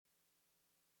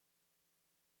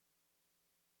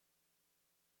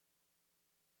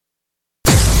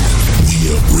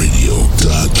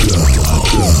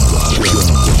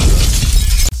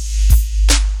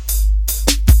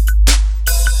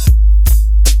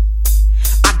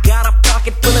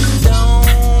pocket full of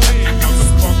stones.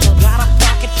 Got a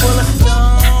pocket full of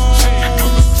stones.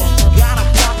 Got a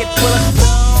pocket full of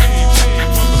stones.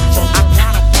 I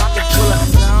got a pocket full of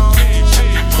stones.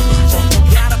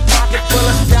 Got a pocket full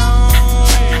of stones.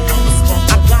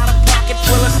 I got a pocket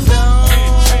full of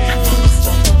stones.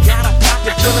 Got a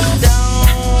pocket full of stones.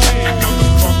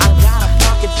 I got a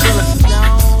pocket full of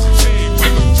stones.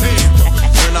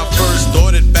 When I first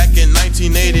started back in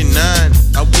 1989,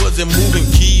 I wasn't moving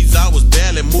keys, I was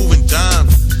barely moving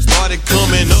dimes. Started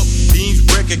coming up, teens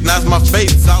recognized my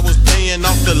face. I was paying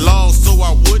off the law so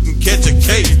I wouldn't catch a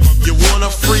case. You want a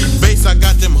free base, I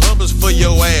got them hubbers for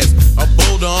your ass. A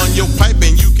boulder on your pipe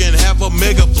and you can have a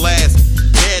mega blast.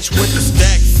 Cash went to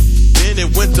stacks, then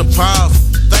it went to piles.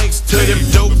 Thanks to them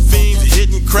dope fiends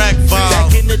hitting crack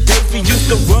vials. Back in the day, we used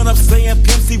to run up saying,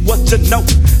 Pimp C, what you know?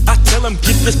 I tell them,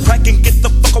 get this crack and get the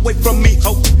fuck away from me,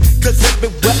 ho. Cause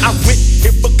everywhere I went,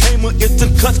 it became an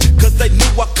instant cut. Cause they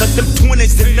knew I cut them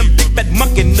 20s and them big bad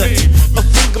monkey nuts. A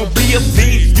fiend gon' be a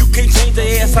fiend, you can't change the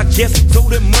ass, I guess. So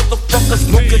them motherfuckers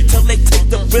smoke until they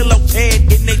take the real head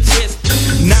in their chest.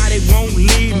 Now they won't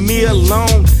leave me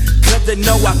alone, cause they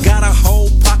know I got a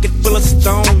whole pocket full of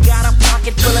stones. I got a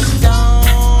pocket full of stones.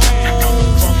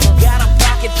 Got a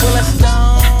pocket full of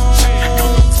stones.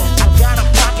 I got a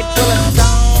pocket full of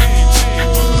stones.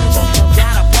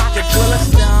 Got a pocket full of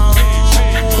stones.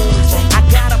 I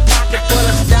got a pocket full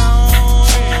of stones.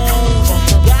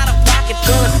 Got a pocket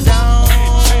full of stones.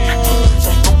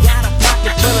 I got a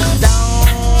pocket full of stones.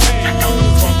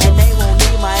 And they won't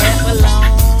leave my ass alone.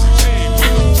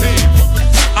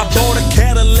 I bought a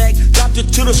Cadillac, dropped it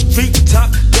to the street top.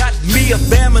 Got me a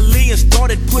family and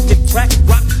started pushing crack,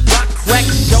 rock, crack.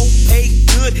 Show paid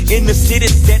good in the city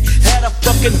set. Had a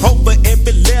fucking hope for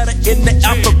every letter in the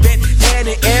alphabet.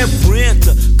 Annie and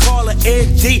Brenda, Carla and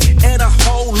D, and a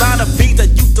whole lot of beats that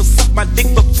used to suck my dick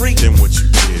for free. Then what you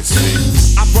did,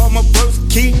 see? I brought my first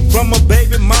key from my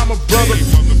baby mama brother.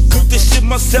 Cooked this shit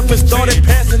myself and started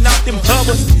passing out them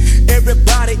hubbers.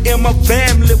 Everybody in my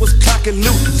family was clocking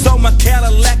loot. So my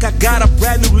Cadillac, I got a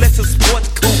brand new Lexus sports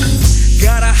coupe.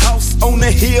 Got a house on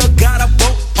the hill, got a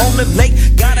boat on the lake.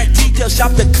 Got a detail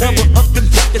shop to cover up them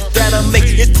jackets that I make.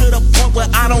 It's to the point where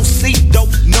I don't see dope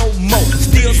no more.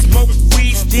 Still smoke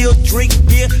weed, still drink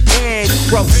beer and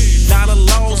grow. Now the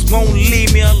laws won't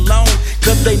leave me alone,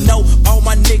 cause they know all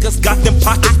my niggas got them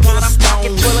pockets full of stones. Got a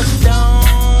pocket full of stones.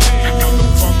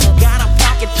 Got a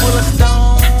pocket full of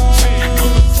stones.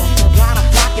 I got a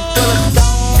pocket full of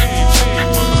stones.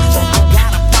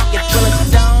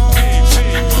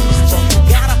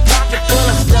 Got a pocket full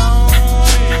of stones.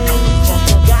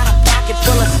 Got a pocket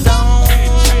full of stones.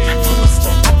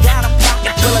 I got a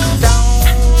pocket full of stones.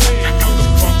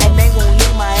 And they won't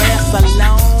leave my ass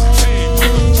alone.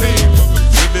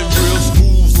 Living real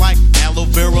smooth like aloe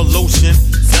vera lotion.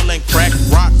 Selling crack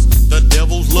rocks, the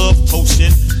devil's love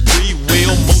potion. Free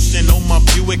wheel motion on my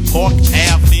Buick Park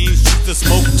Ave. Things used to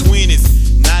smoke 20s,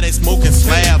 now they smoking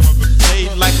slabs.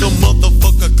 Played like a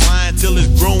motherfucker, clientele is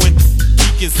growing.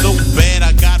 Geeking so bad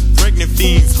I got pregnant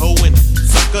fiends hoeing.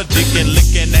 Suck a dick and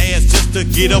licking ass just to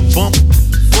get a bump.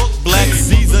 Fuck black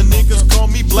Caesar, niggas call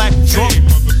me black Trump.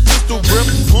 Pistol grip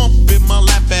pump in my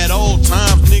lap at all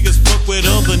times. Niggas fuck with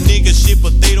other niggas shit,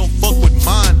 but they don't fuck with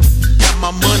mine. Got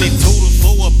my money total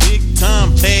for a big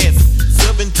time pass.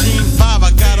 17.5,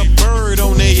 I got a bird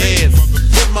on their ass.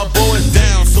 Put my boys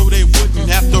down so they wouldn't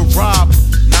have to rob.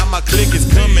 Now my clique is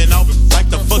coming off like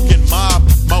the fucking mob.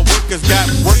 My workers got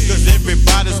workers,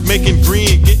 everybody's making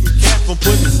green. Getting cash from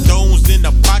putting stones in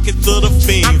the pockets of the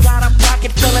fiends. I got a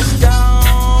pocket full of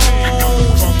stones.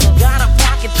 Got a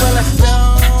pocket full of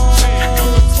stones.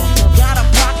 Got a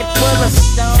pocket full of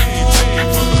stones.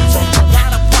 I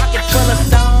got a pocket full of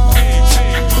stones.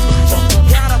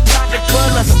 Got a pocket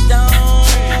full of stones.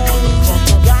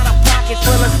 Got a pocket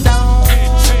full of stones.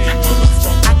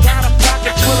 I got a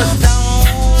pocket full of stones.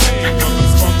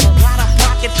 Got a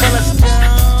pocket full of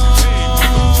stones.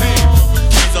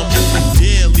 Keys I'm moving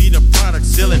daily, the product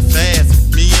selling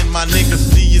fast. Me and my niggas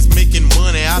see is making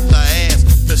money out the ass.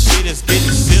 The shit is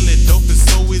getting silly, dope is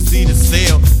so easy to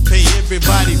sell. Pay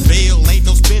everybody bail, ain't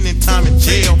no spending time in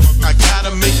jail. I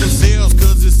gotta make them sales,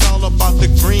 cause it's all about the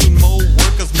green. More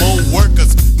workers, more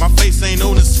workers. My face ain't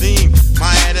on the scene.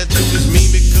 My attitude is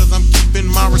mean because I'm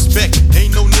keeping my respect.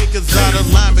 Ain't no niggas out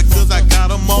of line because I got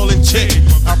them all in check.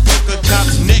 I broke a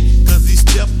cop's neck cause he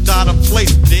stepped out of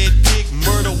place. Dead pig,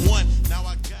 murder one. Now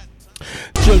I got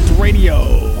Jooked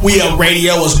Radio. We Up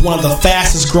Radio is one of the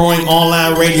fastest growing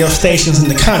online radio stations in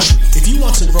the country. If you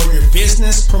want to grow your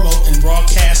business, promote and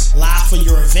broadcast live for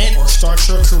your event, or start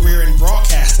your career in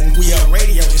broadcasting, We Up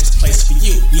Radio is the place for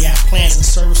you. We have plans and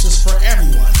services for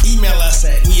everyone. Email email us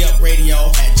at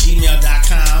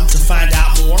weupradio@gmail.com to find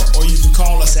out more, or you can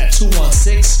call us at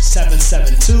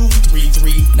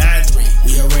 216-772-3393.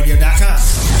 weupradio.com.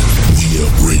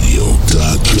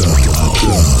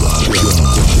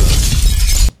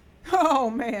 weupradio.com. Oh,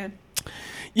 man.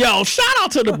 Yo, shout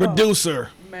out to the producer.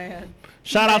 Man.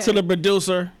 Shout out to the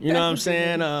producer. You know what I'm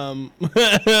saying? That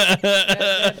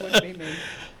would be me.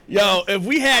 Yo, if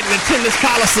we had an attendance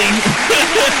policy,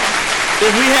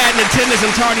 if we had an attendance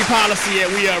and tardy policy at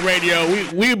We Up Radio,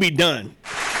 we'd be done.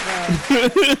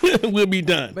 We'll be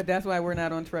done. But that's why we're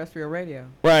not on terrestrial radio.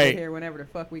 Right. We're here whenever the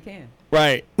fuck we can.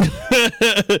 Right.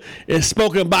 It's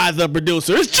spoken by the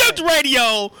producer. It's Jooked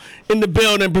Radio in the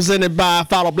building, presented by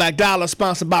Follow Black Dollar,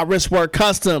 sponsored by Wristwork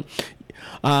Custom.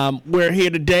 We're here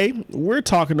today. We're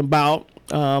talking about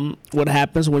what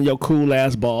happens when your cool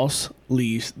ass boss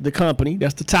leaves the company.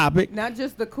 That's the topic. Not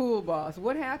just the cool boss.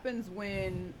 What happens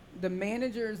when the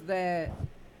managers that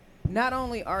not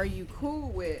only are you cool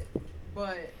with,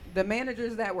 but the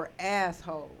managers that were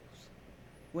assholes,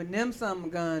 when them some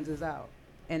guns is out?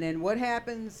 And then what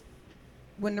happens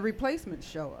when the replacements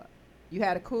show up? You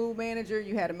had a cool manager,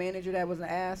 you had a manager that was an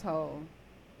asshole,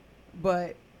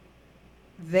 but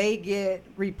they get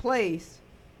replaced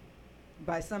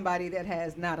by somebody that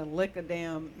has not a lick of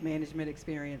damn management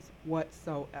experience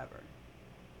whatsoever.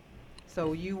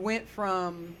 So you went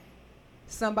from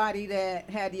somebody that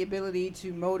had the ability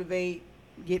to motivate,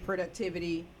 get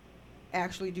productivity,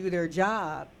 actually do their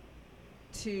job,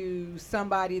 to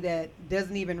somebody that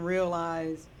doesn't even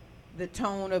realize the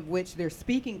tone of which they're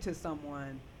speaking to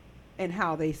someone and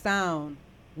how they sound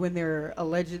when they're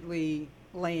allegedly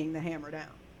laying the hammer down.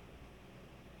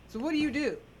 So what do you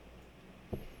do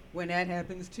when that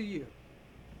happens to you?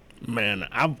 Man,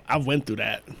 I've went through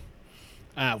that.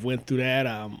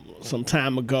 Some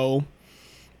time ago.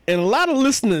 And a lot of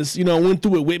listeners, went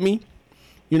through it with me.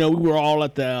 We were all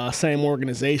at the same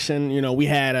organization. We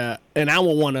had and I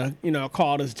would want to,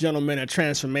 call this gentleman a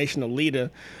transformational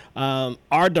leader.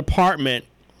 Our department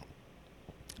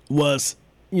was,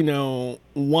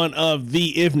 one of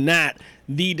the, if not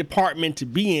the department to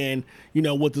be in,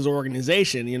 with this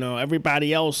organization.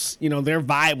 Everybody else, their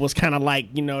vibe was kind of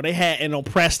like, they had an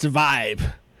oppressed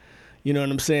vibe. You know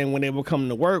what I'm saying? When they were coming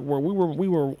to work, where we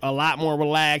were a lot more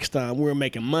relaxed. We were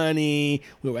making money.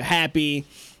 We were happy.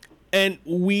 And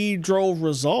we drove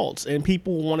results, and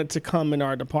people wanted to come in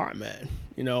our department,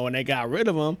 and they got rid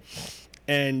of them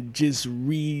and just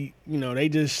they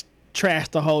just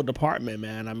trashed the whole department,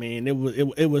 man. I mean,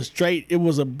 it was straight. It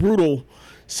was a brutal.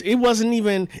 It wasn't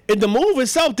even, the move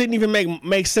itself didn't even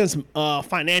make sense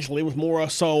financially. It was more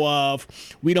so of,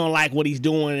 we don't like what he's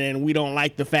doing, and we don't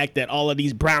like the fact that all of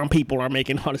these brown people are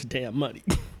making all this damn money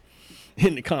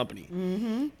in the company.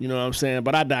 Mm-hmm. You know what I'm saying?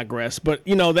 But I digress. But,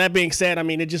 that being said, I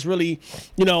mean, it just really,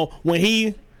 when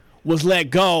he was let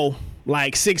go,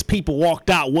 like 6 people walked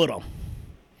out with him.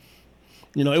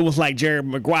 It was like Jerry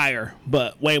Maguire,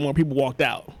 but way more people walked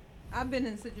out. I've been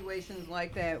in situations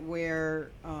like that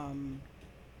where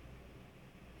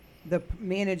the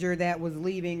manager that was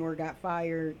leaving or got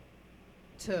fired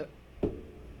took.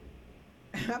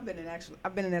 I've been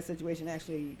in that situation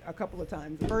actually a couple of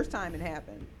times. The first time it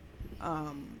happened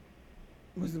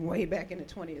was way back in the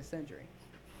 20th century,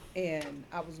 and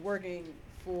I was working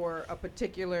for a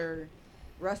particular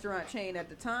restaurant chain at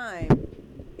the time,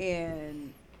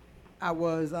 and I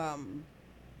was a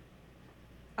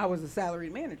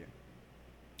salaried manager.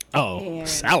 Oh, and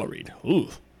salaried. Ooh.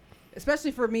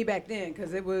 Especially for me back then,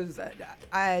 because it was,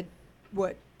 I've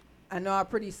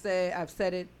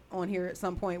said it on here at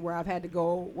some point where I had to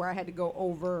go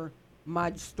over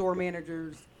my store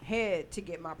manager's head to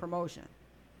get my promotion.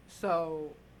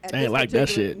 So I didn't like that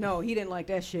shit. No, he didn't like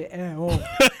that shit at all.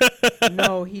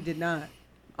 No, he did not.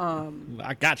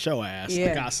 I got your ass.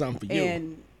 Yeah. I got something for you.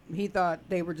 And he thought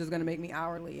they were just going to make me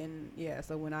hourly, and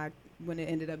so when it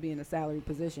ended up being a salary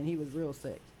position, he was real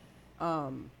sick.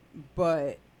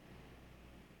 But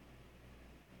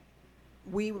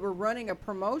we were running a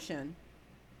promotion,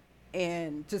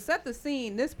 and to set the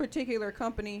scene, this particular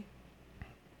company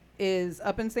is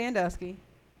up in Sandusky,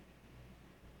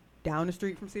 down the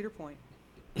street from Cedar Point.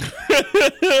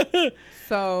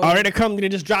 So are they the company that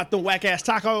just dropped the whack ass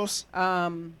tacos?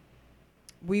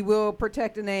 We will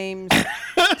protect the names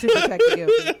to protect the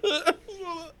guilty.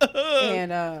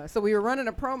 And so we were running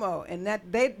a promo, and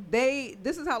that they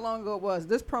this is how long ago it was.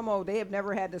 This promo, they have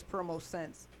never had this promo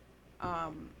since.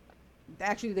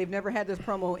 Actually, they've never had this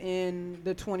promo in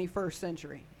the 21st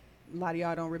century. A lot of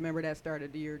y'all don't remember that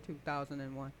started the year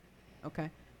 2001. Okay.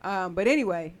 But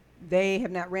anyway, they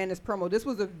have not ran this promo. This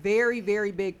was a very,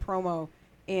 very big promo.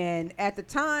 And at the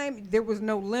time, there was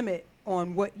no limit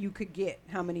on what you could get,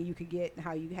 how many you could get,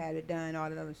 how you had it done, all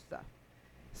that other stuff.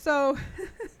 So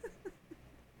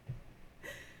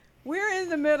we're in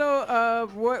the middle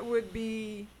of what would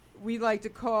be, we like to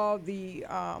call the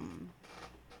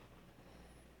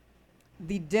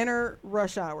dinner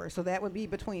rush hour. So that would be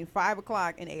between 5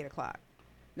 o'clock and 8 o'clock.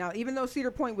 Now, even though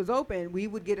Cedar Point was open, we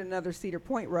would get another Cedar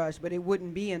Point rush, but it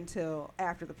wouldn't be until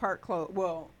after the park closed.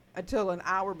 Well, until an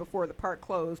hour before the park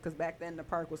closed, because back then the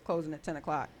park was closing at 10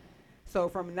 o'clock. So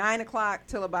from 9 o'clock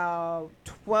till about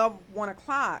 1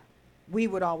 o'clock, we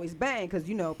would always bang, because,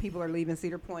 you know, people are leaving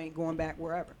Cedar Point, going back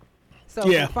wherever. So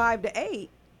from 5 to 8,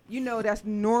 you know, that's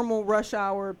normal rush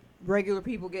hour, regular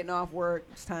people getting off work,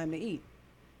 it's time to eat.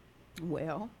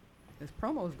 Well, this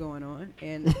promo's going on,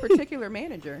 and this particular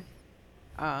manager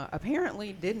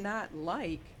apparently did not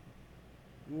like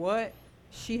what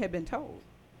she had been told.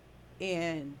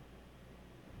 And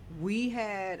we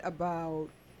had about,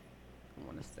 I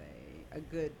want to say, a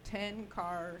good 10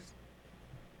 cars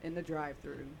in the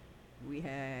drive-thru. We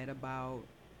had about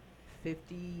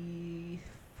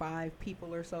 55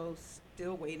 people or so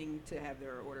still waiting to have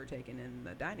their order taken in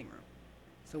the dining room.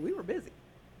 So we were busy.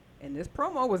 And this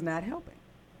promo was not helping.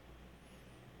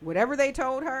 Whatever they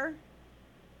told her,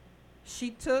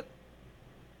 she took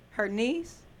her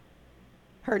niece,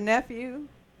 her nephew,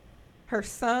 her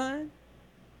son,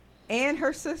 and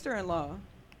her sister-in-law,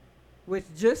 which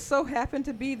just so happened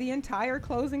to be the entire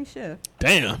closing shift.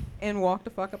 Damn. And walked the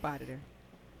fuck up out of there.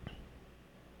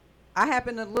 I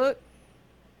happened to look,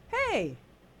 hey,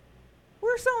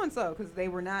 where's so-and-so? Because they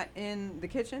were not in the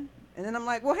kitchen. And then I'm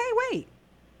like, well, hey, wait.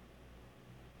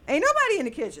 Ain't nobody in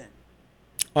the kitchen.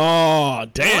 Oh,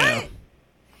 damn.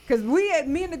 Because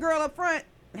me and the girl up front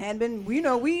had been, you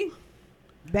know, we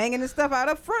banging this stuff out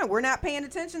up front. We're not paying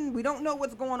attention. We don't know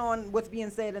what's going on, what's being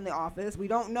said in the office. We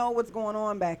don't know what's going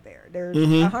on back there. There's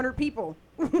 100 people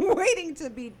waiting to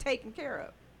be taken care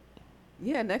of.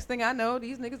 Yeah, next thing I know,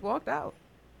 these niggas walked out.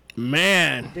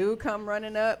 Man. Dude come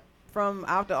running up from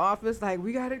out the office like,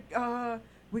 we got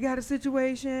a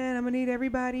situation. I'm going to need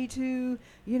everybody to,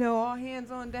 you know, all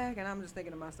hands on deck. And I'm just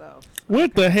thinking to myself,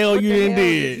 what the hell what you the hell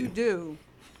did you do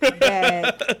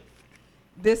that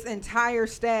this entire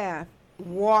staff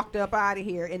walked up out of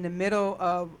here in the middle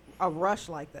of a rush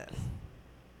like this?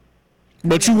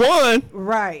 But you won.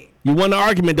 Right. You won the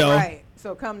argument, though. Right.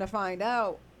 So come to find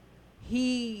out,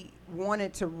 he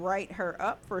wanted to write her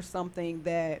up for something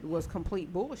that was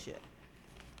complete bullshit.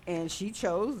 And she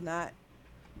chose not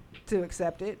to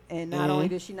accept it. And not only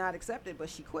did she not accept it, but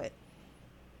she quit.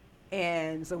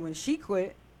 And so when she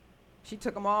quit, she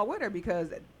took them all with her because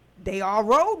they all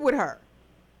rode with her.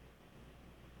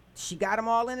 She got them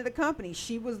all into the company.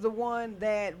 She was the one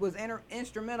that was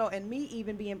instrumental in me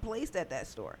even being placed at that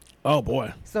store. Oh,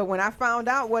 boy. So when I found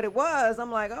out what it was,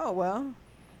 I'm like, oh, well,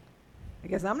 I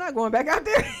guess I'm not going back out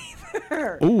there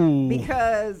either. Ooh.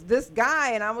 Because this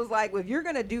guy, and I was like, well, if you're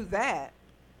going to do that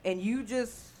and you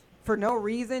just, for no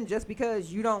reason, just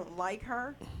because you don't like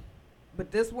her,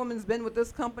 but this woman's been with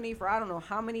this company for I don't know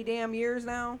how many damn years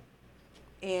now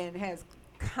and has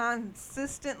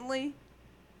consistently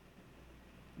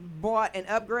bought an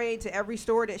upgrade to every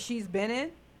store that she's been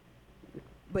in.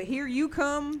 But here you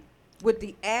come with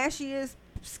the ashiest,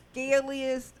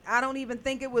 scaliest, I don't even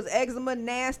think it was eczema,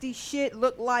 nasty shit,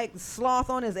 looked like sloth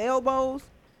on his elbows.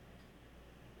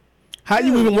 How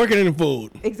you even working in the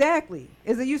food? Exactly.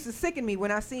 It used to sicken me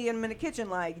when I see him in the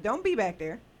kitchen like, don't be back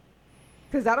there.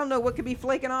 Because I don't know what could be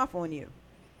flaking off on you.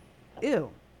 Ew.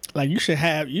 Like you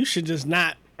should just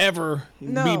not ever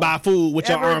be by food with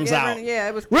your arms out. Yeah,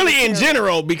 it was really in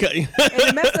general because. And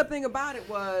the messed up thing about it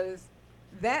was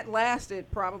that lasted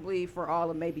probably for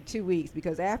all of maybe 2 weeks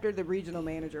because after the regional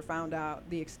manager found out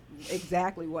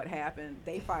exactly what happened,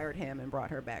 they fired him and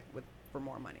brought her back for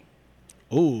more money.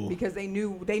 Ooh. Because they knew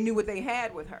what they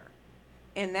had with her.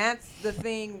 And that's the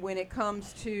thing when it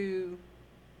comes to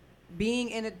being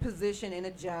in a position in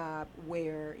a job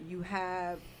where you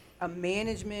have a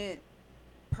management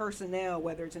personnel,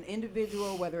 whether it's an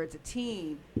individual, whether it's a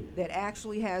team, that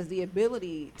actually has the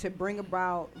ability to bring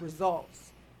about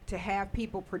results, to have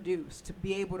people produce, to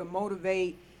be able to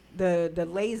motivate the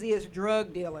laziest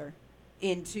drug dealer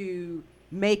into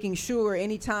making sure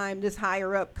anytime this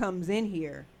higher up comes in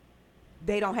here,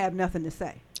 they don't have nothing to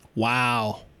say.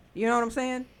 Wow. You know what I'm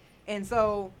saying? And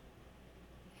so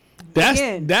that's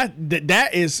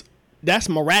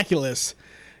miraculous.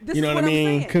 You know what I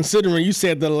mean? Considering you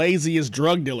said the laziest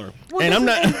drug dealer. Well, and I'm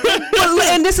not.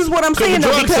 And this is what I'm saying,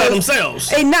 though, because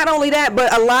themselves. And not only that,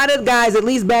 but a lot of guys, at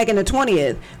least back in the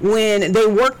 20th, when they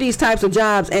worked these types of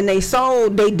jobs and they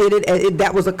sold, they did it,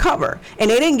 that was a cover. And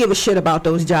they didn't give a shit about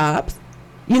those jobs.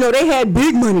 You know, they had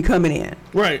big money coming in.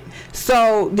 Right.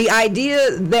 So the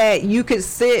idea that you could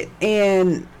sit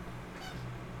and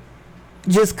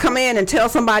just come in and tell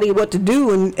somebody what to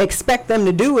do and expect them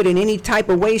to do it in any type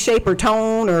of way, shape, or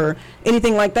tone or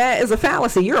anything like that is a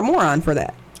fallacy. You're a moron for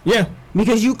that. Yeah.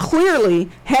 Because you clearly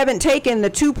haven't taken the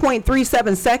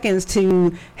 2.37 seconds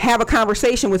to have a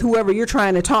conversation with whoever you're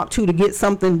trying to talk to get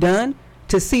something done,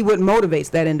 to see what motivates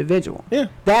that individual. Yeah.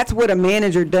 That's what a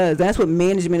manager does. That's what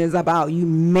management is about. You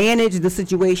manage the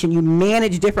situation. You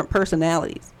manage different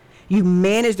personalities. You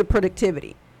manage the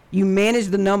productivity. You manage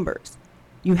the numbers.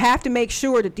 You have to make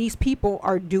sure that these people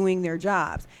are doing their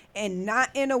jobs, and not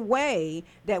in a way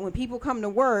that when people come to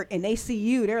work and they see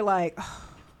you, they're like, oh,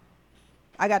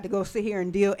 I got to go sit here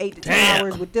and deal 8 to 10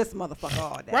 hours with this motherfucker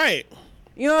all day. Right.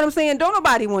 You know what I'm saying? Don't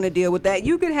nobody want to deal with that.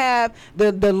 You could have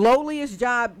the lowliest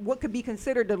job, what could be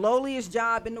considered the lowliest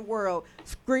job in the world,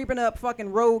 scraping up fucking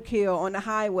roadkill on the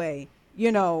highway,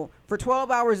 you know, for 12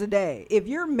 hours a day. If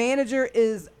your manager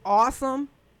is awesome,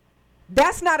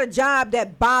 that's not a job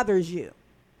that bothers you.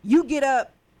 You get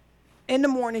up in the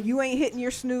morning, you ain't hitting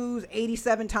your snooze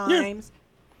 87 times.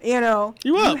 Yeah. You know,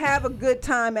 you have a good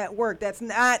time at work. That's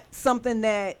not something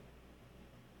that,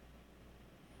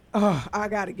 oh, I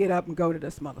got to get up and go to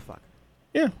this motherfucker.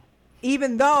 Yeah.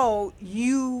 Even though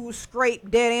you scrape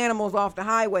dead animals off the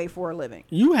highway for a living.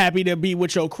 You happy to be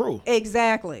with your crew.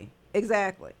 Exactly.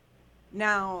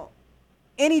 Now,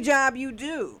 any job you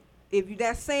do, if you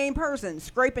that same person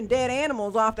scraping dead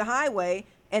animals off the highway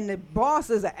and the boss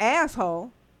is an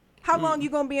asshole, how long you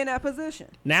going to be in that position?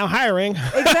 Now hiring.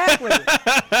 Exactly.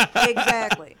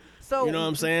 So, you know what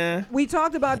I'm saying? We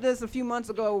talked about this a few months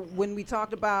ago when we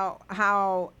talked about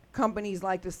how companies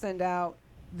like to send out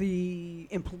the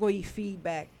employee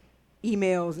feedback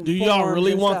emails and do y'all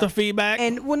really want the feedback?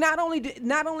 And well, not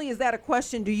only is that a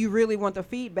question, do you really want the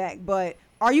feedback, but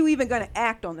are you even going to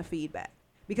act on the feedback?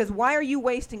 Because why are you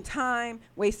wasting time,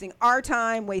 wasting our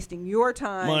time, wasting your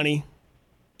time, money,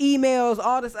 emails,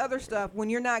 all this other stuff when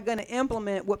you're not going to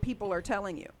implement what people are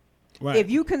telling you? Right.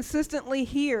 If you consistently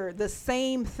hear the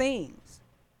same things,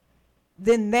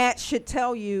 then that should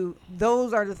tell you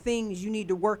those are the things you need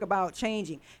to work about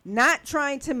changing. Not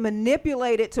trying to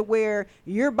manipulate it to where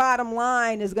your bottom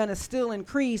line is going to still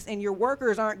increase and your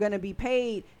workers aren't going to be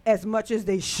paid as much as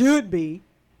they should be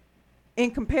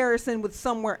in comparison with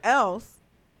somewhere else.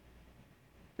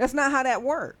 That's not how that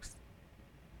works.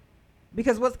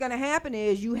 Because what's going to happen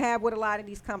is you have what a lot of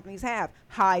these companies have,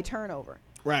 high turnover.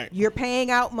 Right. You're paying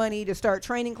out money to start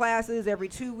training classes every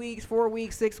 2 weeks, 4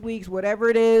 weeks, 6 weeks, whatever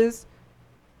it is.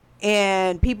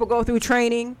 And people go through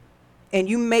training and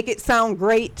you make it sound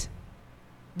great.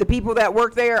 The people that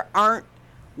work there aren't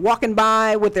walking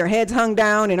by with their heads hung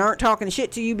down and aren't talking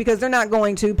shit to you because they're not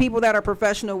going to. People that are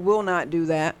professional will not do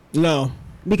that. No.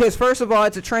 Because first of all,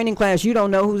 it's a training class. You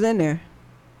don't know who's in there.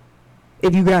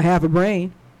 If you got half a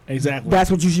brain. Exactly.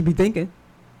 That's what you should be thinking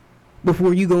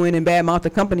before you go in and badmouth the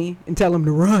company and tell them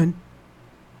to run.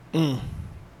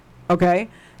 Okay?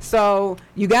 So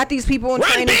you got these people in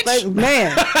training classes.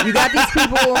 Man, you got these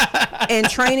people in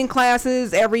training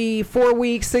classes every 4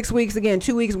 weeks, 6 weeks, again,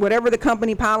 2 weeks, whatever the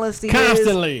company policy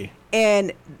constantly. Is.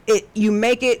 And you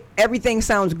make it, everything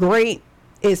sounds great.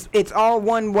 It's all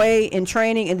one way in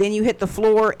training, and then you hit the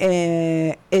floor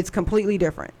and it's completely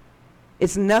different.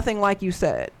 It's nothing like you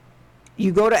said.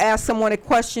 You go to ask someone a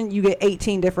question, you get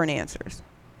 18 different answers.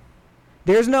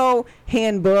 There's no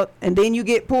handbook, and then you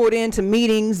get pulled into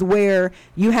meetings where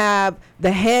you have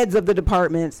the heads of the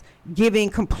departments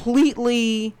giving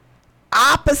completely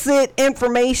opposite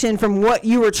information from what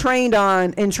you were trained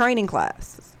on in training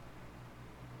classes.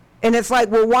 And it's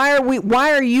like, well,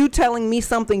 why are you telling me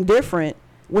something different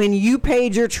when you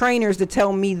paid your trainers to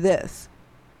tell me this?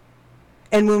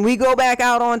 And when we go back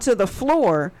out onto the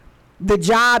floor, the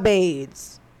job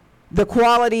aids, the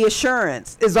quality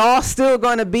assurance is all still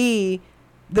going to be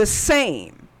the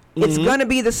same. Mm-hmm. It's going to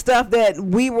be the stuff that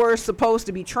we were supposed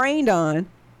to be trained on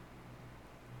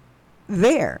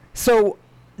there. So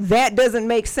that doesn't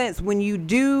make sense. When you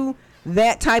do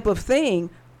that type of thing,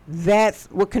 that's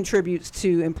what contributes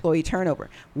to employee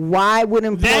turnover. Why would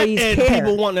employees care?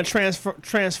 People wanting to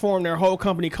transform their whole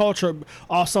company culture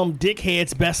off some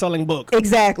dickhead's best-selling book.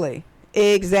 Exactly.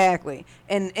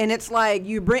 And it's like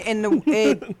you bring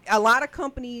a lot of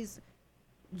companies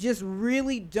just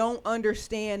really don't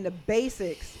understand the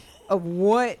basics of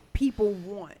what people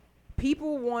want.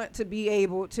 People want to be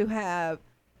able to have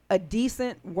a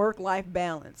decent work-life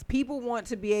balance. People want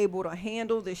to be able to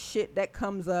handle the shit that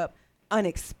comes up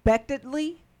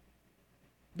unexpectedly,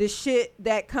 the shit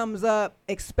that comes up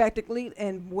expectedly.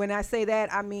 And when I say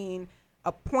that, I mean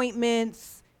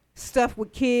appointments, stuff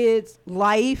with kids,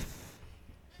 life,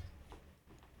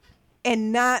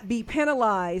 and not be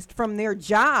penalized from their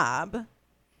job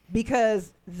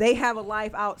because they have a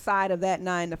life outside of that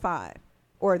 9 to 5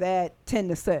 or that 10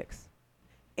 to 6.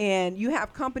 And you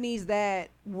have companies that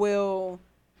will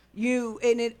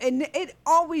it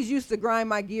always used to grind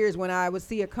my gears when I would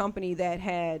see a company that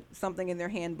had something in their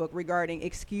handbook regarding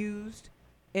excused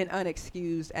and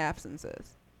unexcused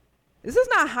absences. This is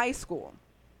not high school.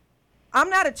 I'm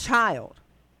not a child.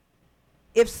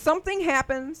 If something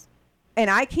happens and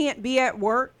I can't be at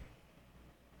work,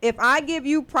 if I give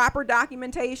you proper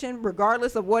documentation,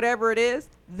 regardless of whatever it is,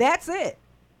 that's it.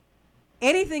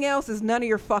 Anything else is none of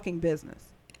your fucking business.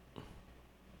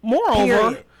 Moreover,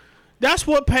 Period. That's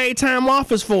what paid time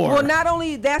off is for. Well, not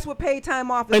only that's what paid time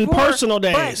off is and for, personal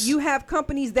days. but you have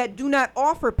companies that do not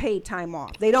offer paid time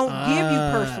off. They don't give you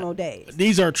personal days.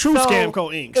 These are true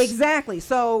Scamco Incs. Exactly.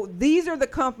 So these are the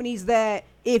companies that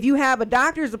if you have a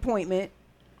doctor's appointment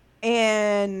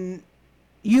and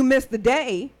you miss the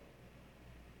day,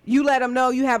 you let them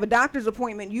know you have a doctor's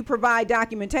appointment, you provide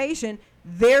documentation,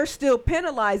 they're still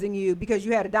penalizing you because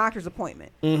you had a doctor's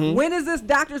appointment. Mm-hmm. When is this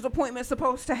doctor's appointment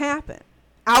supposed to happen?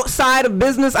 Outside of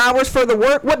business hours for the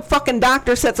work? What fucking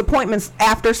doctor sets appointments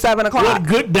after 7 o'clock? What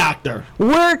good doctor?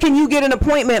 Where can you get an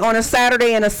appointment on a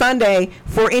Saturday and a Sunday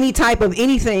for any type of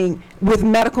anything with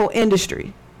medical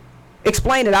industry?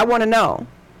 Explain it. I want to know.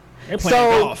 They're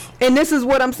playing golf. And this is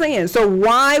what I'm saying. So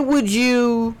why would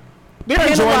you They're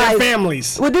enjoying their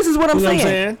families. Well, this is what I'm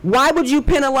saying. Why would you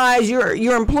penalize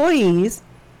your employees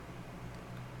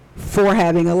for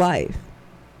having a life?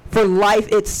 For life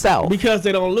itself. Because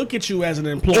they don't look at you as an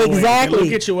employee. Exactly. They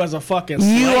look at you as a fucking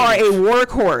slave. You are a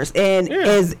workhorse. And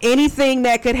as anything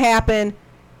that could happen,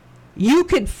 you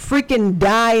could freaking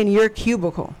die in your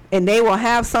cubicle. And they will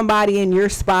have somebody in your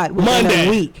spot within a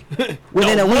week.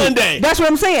 Within a week. Monday. That's what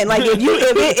I'm saying. Like if you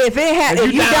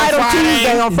died on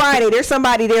Tuesday, on Friday, there's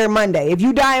somebody there Monday. If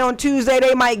you die on Tuesday,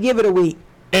 they might give it a week.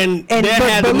 And that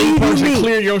had the new person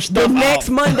clear your stuff the next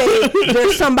out. Monday,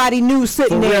 there's somebody new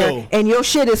sitting For there, real. and your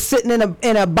shit is sitting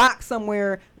in a box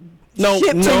somewhere, shipped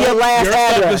to your last your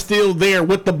address. stuff is still there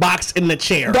with the box in the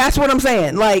chair. That's what I'm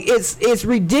saying. Like it's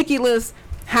ridiculous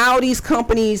how these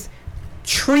companies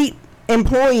treat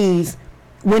employees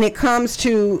when it comes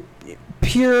to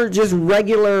pure, just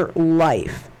regular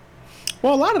life.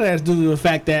 Well, a lot of that is due to the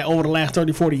fact that over the last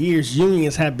 30, 40 years,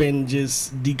 unions have been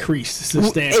just decreased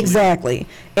substantially. Exactly.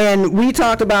 And we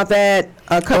talked about that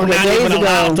a couple of days ago. They're not even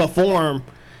allowed to form,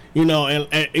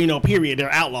 and period.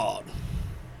 They're outlawed.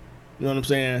 You know what I'm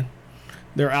saying?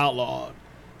 They're outlawed.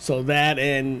 So that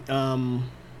and,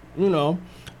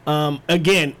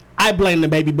 again, I blame the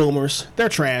baby boomers. They're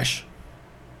trash.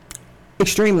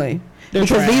 Extremely. They're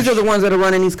because trash. These are the ones that are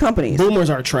running these companies. Boomers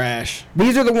are trash.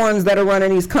 These are the ones that are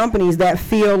running these companies that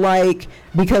feel like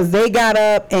because they got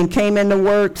up and came into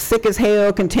work sick as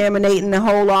hell, contaminating the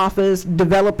whole office,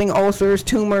 developing ulcers,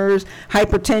 tumors,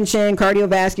 hypertension,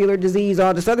 cardiovascular disease,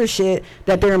 all this other shit,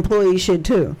 that their employees should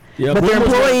too. Yeah, but their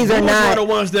employees are not. Are the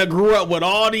ones that grew up with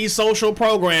all these social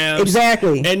programs.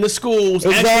 Exactly. And the schools.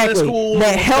 Exactly. Schools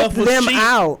that helped them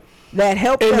out. That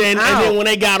helped them out. And then when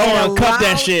they got on, cut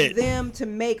that shit. Them to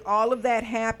make all of that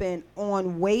happen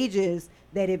on wages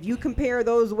that if you compare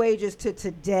those wages to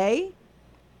today,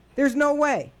 there's no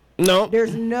way. No.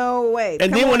 There's no way.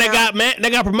 And then when they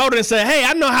got promoted and said, "Hey,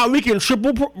 I know how we can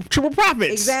triple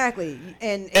profits." Exactly.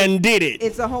 And did it.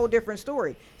 It's a whole different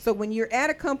story. So when you're at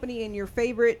a company and your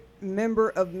favorite member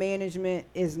of management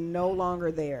is no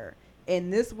longer there,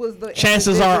 and this was the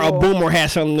chances are a boomer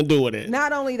has something to do with it.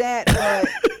 Not only that, but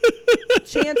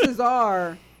chances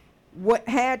are what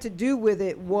had to do with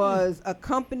it was a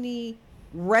company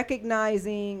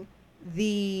recognizing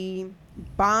the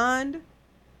bond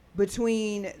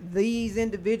between these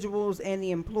individuals and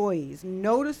the employees,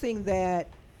 noticing that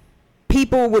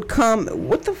people would come.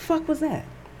 What the fuck was that?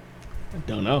 I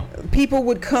don't know. People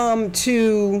would come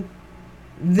to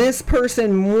this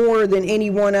person more than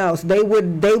anyone else. They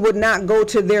would not go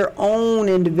to their own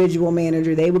individual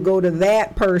manager. They would go to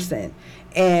that person.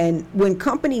 And when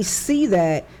companies see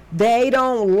that, they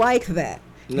don't like that.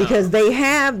 No. Because they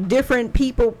have different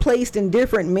people placed in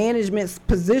different management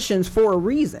positions for a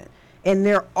reason. And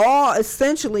they're all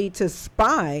essentially to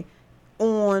spy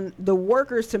on the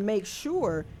workers to make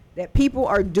sure that people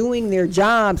are doing their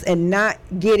jobs and not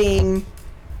getting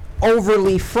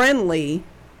overly friendly,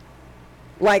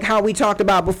 like how we talked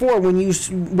about before,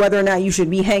 whether or not you should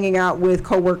be hanging out with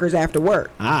coworkers after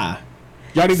work.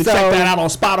 Y'all need to check that out on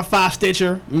Spotify,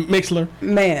 Stitcher, Mixler.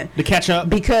 Man. To catch up.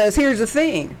 Because here's the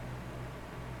thing.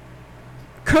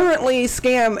 Currently,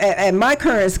 at my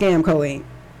current Scamco Inc.,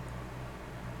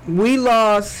 we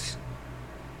lost.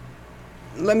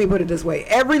 Let me put it this way: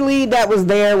 every lead that was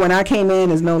there when I came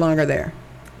in is no longer there.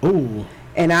 Ooh.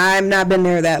 And I've not been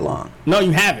there that long. No,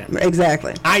 you haven't.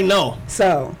 Exactly. I know.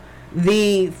 So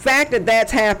the fact that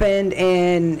that's happened,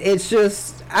 and it's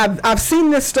just, I've seen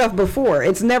this stuff before.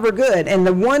 It's never good. And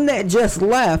the one that just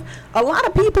left, a lot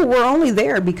of people were only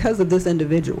there because of this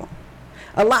individual.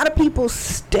 A lot of people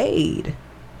stayed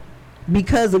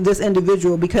because of this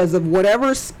individual, because of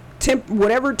whatever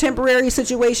temporary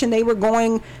situation they were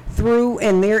going through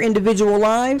in their individual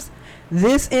lives.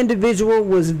 This individual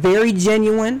was very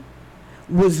genuine,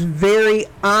 was very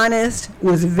honest,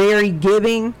 was very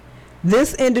giving.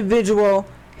 This individual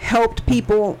helped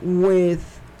people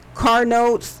with car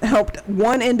notes, helped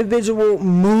one individual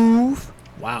move.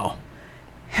 Wow.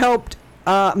 Helped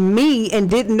me and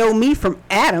didn't know me from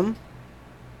Adam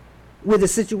with a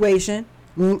situation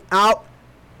out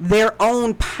their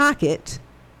own pocket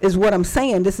is what I'm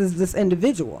saying. This is this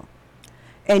individual.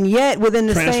 And yet within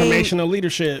the transformational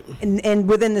leadership. And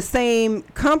within the same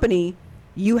company,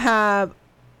 you have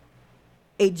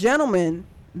a gentleman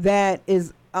that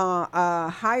is a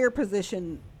higher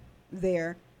position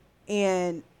there,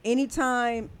 and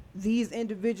anytime these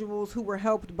individuals who were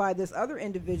helped by this other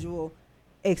individual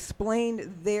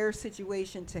explained their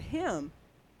situation to him,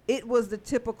 it was the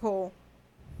typical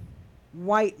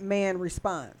white man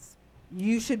response.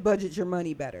 You should budget your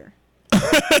money better.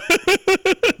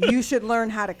 You should learn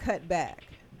how to cut back.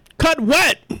 Cut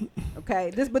what?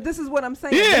 Okay, this is what I'm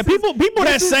saying. Yeah, people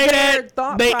that say that,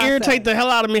 they process. irritate the hell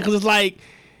out of me, because it's like,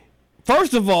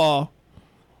 first of all,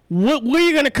 where are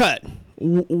you gonna cut?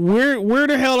 Where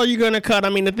the hell are you gonna cut? I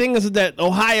mean, the thing is that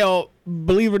Ohio,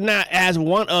 believe it or not, has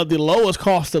one of the lowest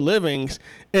cost of livings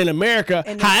in America.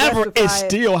 However, it's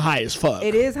still high as fuck.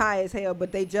 It is high as hell,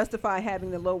 but they justify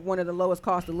having one of the lowest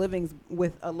cost of livings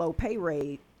with a low pay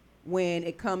rate when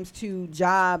it comes to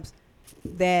jobs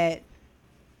that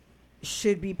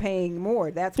should be paying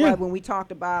more. That's why when we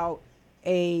talked about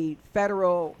a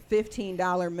federal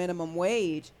 $15 minimum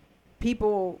wage,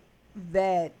 people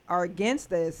that are against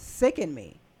this sicken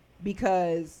me,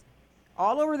 because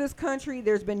all over this country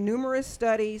there's been numerous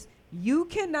studies. You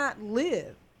cannot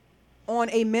live on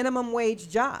a minimum wage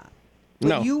job.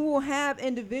 No. You will have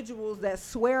individuals that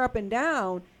swear up and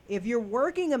down if you're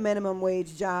working a minimum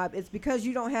wage job, it's because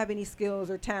you don't have any skills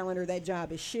or talent, or that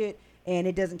job is shit and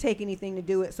it doesn't take anything to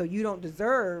do it, so you don't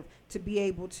deserve to be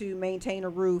able to maintain a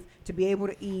roof, to be able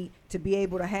to eat, to be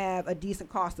able to have a decent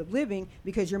cost of living,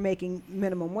 because you're making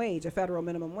minimum wage, a federal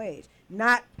minimum wage.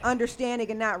 Not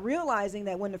understanding and not realizing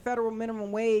that when the federal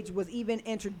minimum wage was even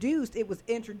introduced, it was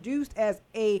introduced as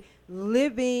a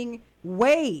living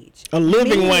wage. A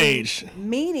living wage.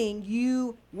 Meaning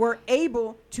you were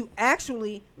able to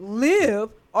actually live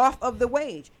off of the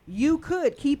wage. You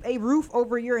could keep a roof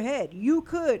over your head. You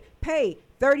could pay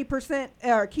 30%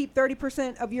 or keep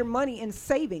 30% of your money in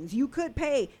savings. You could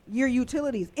pay your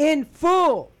utilities in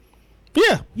full.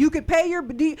 Yeah. You could pay your...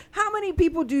 How many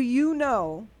people do you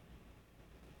know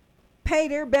pay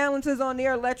their balances on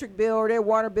their electric bill or their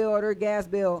water bill or their gas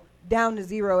bill down to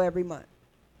zero every month?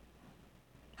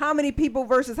 How many people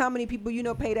versus how many people you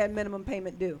know pay that minimum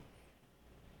payment due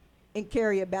and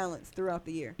carry a balance throughout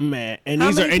the year? Man, and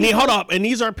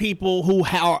these are people who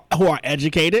are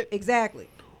educated. Exactly.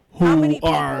 Who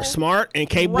are smart and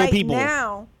capable people. Right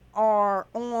now are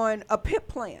on a PIP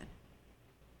plan.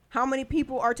 How many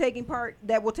people are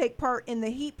that will take part in the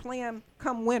heat plan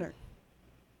come winter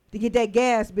to get that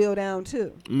gas bill down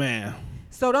too? Man.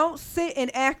 So don't sit and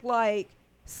act like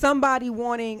somebody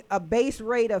wanting a base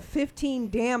rate of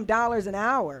 $15 an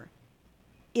hour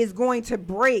is going to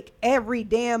break every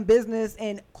damn business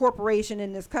and corporation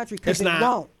in this country, because it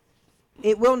won't.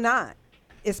 It will not.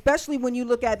 Especially when you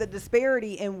look at the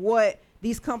disparity in what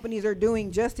these companies are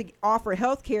doing just to offer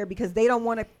health care, because they don't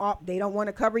want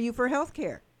to cover you for health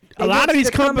care. A lot of these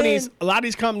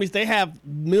companies, they have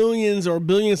millions or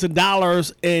billions of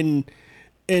dollars in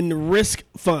risk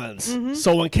funds. Mm-hmm.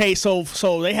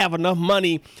 So they have enough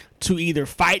money to either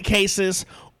fight cases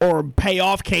or pay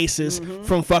off cases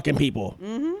from fucking people.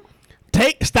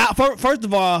 Mm-hmm. First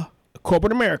of all,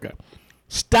 corporate America,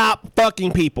 stop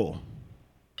fucking people.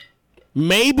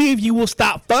 Maybe if you will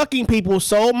stop fucking people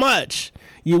so much,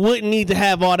 you wouldn't need to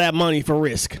have all that money for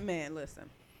risk. Man, listen.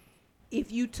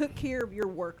 If you took care of your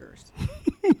workers,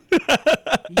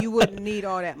 you wouldn't need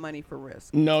all that money for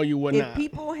risk. No, you would not. If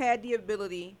people had the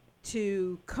ability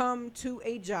to come to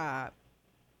a job,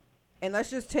 and let's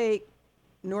just take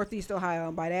Northeast Ohio,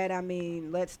 and by that I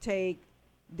mean let's take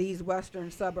these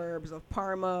western suburbs of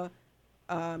Parma,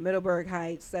 Middleburg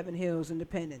Heights, Seven Hills,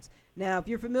 Independence. Now, if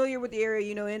you're familiar with the area,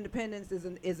 you know Independence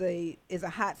is a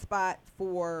hot spot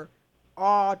for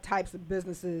all types of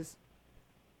businesses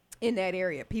in that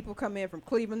area. People come in from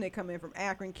Cleveland, they come in from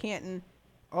Akron, Canton,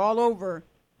 all over,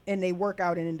 and they work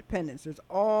out in Independence. There's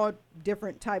all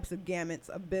different types of gamuts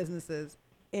of businesses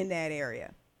in that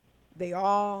area. They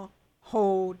all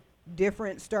hold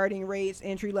different starting rates,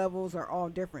 entry levels are all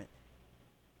different.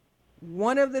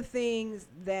 One of the things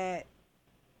that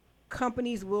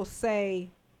companies will say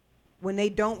when they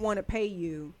don't want to pay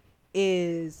you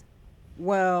is,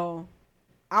 well,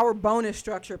 our bonus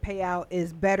structure payout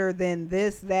is better than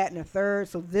this, that, and a third,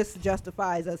 so this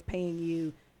justifies us paying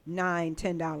you $9,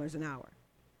 $10 an hour.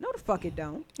 No, the fuck it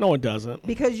don't. No, it doesn't.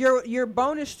 Because your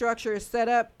bonus structure is set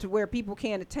up to where people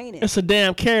can't attain it. It's a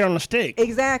damn carrot on a stick.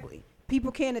 Exactly.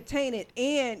 People can't attain it,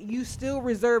 and you still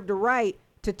reserve the right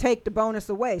to take the bonus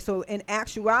away. So in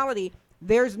actuality,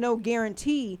 there's no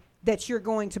guarantee that you're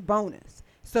going to bonus.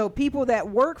 So people that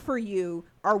work for you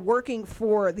are working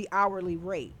for the hourly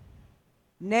rate.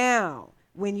 Now,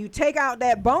 when you take out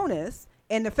that bonus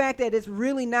and the fact that it's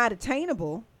really not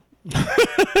attainable,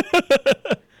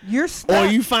 you're stuck.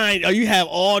 Or you have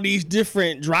all these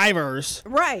different drivers,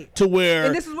 right? To where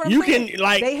and this is what I'm you saying. can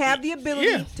like they have the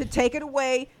ability to take it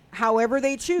away however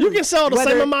they choose. You can sell the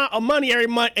same amount of money every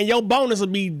month, and your bonus will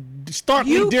be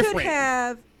starkly different. You could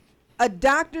have a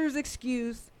doctor's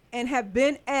excuse and have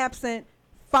been absent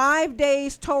 5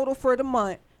 days total for the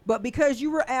month, but because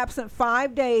you were absent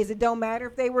 5 days, it don't matter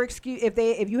if they were excused,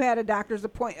 if you had a doctor's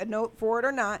appointment, a note for it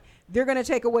or not, they're going to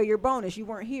take away your bonus. You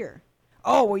weren't here.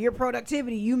 Oh, well, your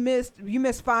productivity, you missed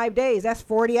 5 days. That's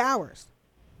 40 hours.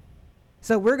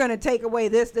 So we're going to take away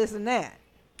this, and that.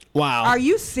 Wow. Are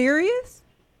you serious?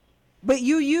 But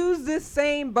you use this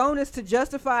same bonus to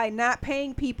justify not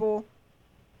paying people.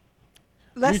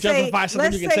 Let's say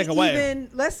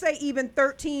even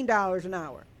 $13 an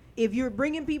hour. If you're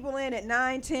bringing people in at $9,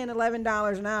 $10,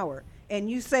 $11 an hour, and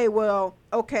you say, well,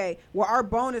 okay, well, our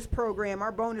bonus program,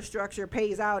 our bonus structure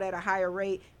pays out at a higher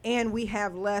rate, and we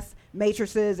have less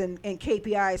matrices and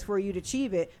KPIs for you to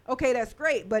achieve it. Okay, that's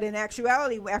great. But in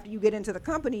actuality, after you get into the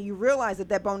company, you realize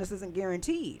that bonus isn't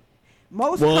guaranteed.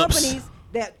 Most companies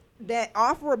that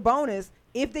offer a bonus,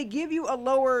 if they give you a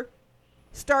lower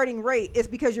starting rate, it's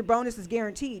because your bonus is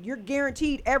guaranteed. You're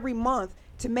guaranteed every month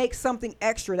to make something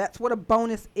extra. That's what a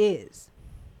bonus is.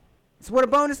 It's what a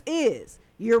bonus is.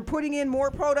 You're putting in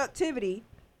more productivity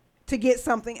to get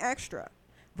something extra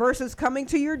versus coming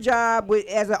to your job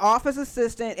as an office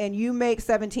assistant and you make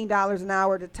 $17 an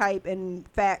hour to type and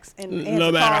fax and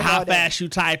no matter how fast you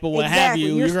type or what have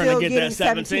you, you're going to get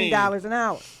that $17 an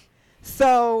hour.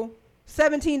 So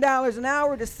 $17 an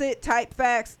hour to sit, type,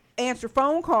 fax, answer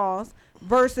phone calls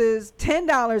versus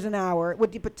 $10 an hour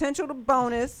with the potential to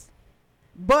bonus,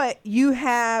 but you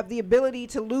have the ability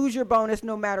to lose your bonus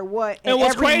no matter what. And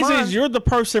what's crazy is you're the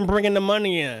person bringing the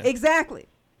money in. Exactly.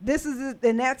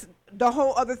 And that's the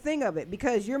whole other thing of it,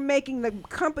 because you're making the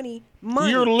company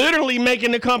money. You're literally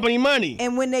making the company money.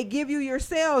 And when they give you your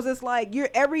sales, it's like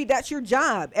that's your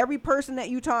job. Every person that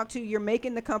you talk to, you're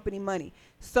making the company money.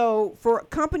 So for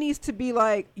companies to be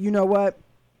like, you know what,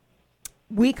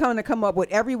 we kind of come up with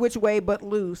every which way but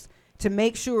loose to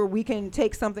make sure we can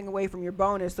take something away from your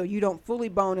bonus so you don't fully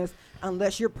bonus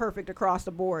unless you're perfect across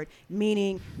the board,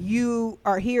 meaning you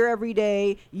are here every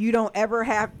day, you don't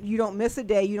miss a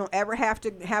day, you don't ever have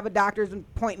to have a doctor's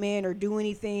appointment or do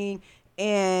anything,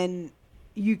 and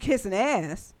you kiss an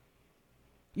ass,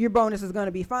 your bonus is going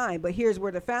to be fine. But here's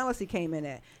where the fallacy came in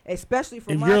at, especially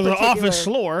for my particular. If you're the office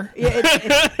floor.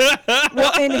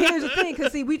 Well, and here's the thing,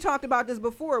 because see, we talked about this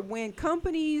before. When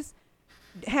companies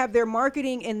have their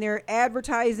marketing and their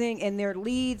advertising and their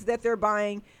leads that they're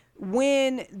buying,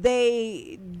 when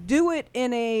they do it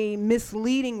in a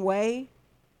misleading way,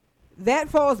 that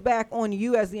falls back on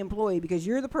you as the employee, because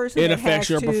you're the person that affects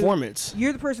your performance.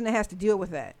 You're the person that has to deal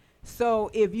with that. So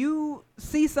if you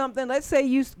see something, let's say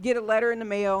you get a letter in the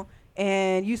mail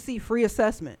and you see free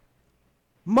assessment.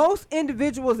 Most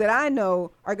individuals that I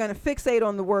know are going to fixate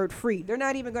on the word free. They're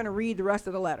not even going to read the rest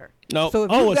of the letter. No. So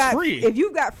it's free. If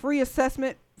you've got free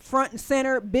assessment front and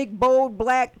center, big, bold,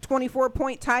 black,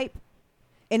 24-point type,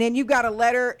 and then you got a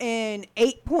letter in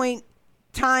 8-point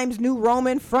Times New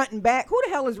Roman front and back, who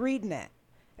the hell is reading that?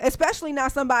 Especially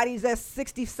not somebody that's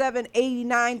 67,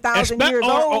 89,000 years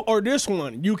old. Or this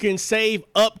one, you can save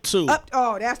up to.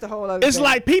 That's the whole other It's thing.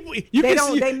 Like people, you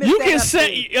can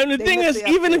say, and the thing is,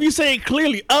 even if you say it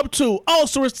clearly, up to. Oh,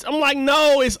 so I'm like,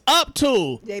 no, it's up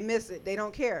to. They miss it. They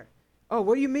don't care. Oh,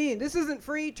 what do you mean? This isn't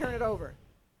free? Turn it over.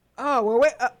 Oh, well,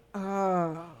 wait.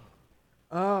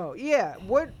 Oh, yeah.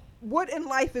 What What in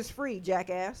life is free,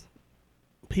 jackass?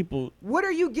 People. What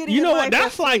are you getting? You know in what? life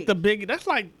That's like free? That's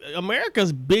like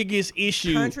America's biggest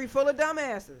issue. Country full of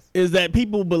dumbasses. Is that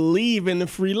people believe in the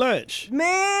free lunch?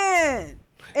 Man.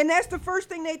 And that's the first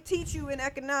thing they teach you in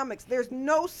economics. There's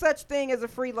no such thing as a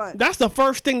free lunch. That's the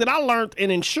first thing that I learned in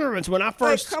insurance when I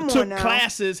first took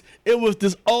classes. It was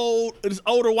this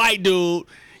older white dude.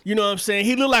 You know what I'm saying?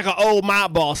 He looked like an old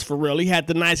mob boss for real. He had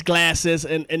the nice glasses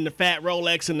and the fat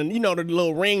Rolex and the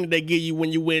little ring that they give you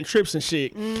when you win trips and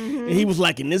shit. Mm-hmm. And he was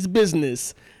like, in this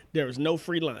business, there is no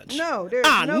free lunch. No, there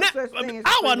is no such thing as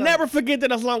I free will lunch. never forget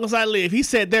that as long as I live. He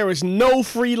said there is no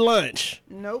free lunch.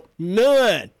 Nope.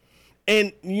 None.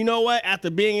 And you know what? After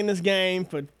being in this game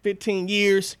for 15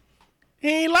 years, he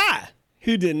ain't lie.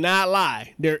 He did not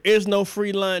lie. There is no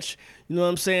free lunch. You know what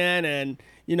I'm saying? And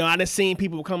I done seen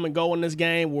people come and go in this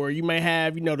game where you may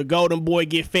have, the golden boy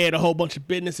get fed a whole bunch of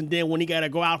business, and then when he got to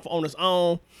go out on his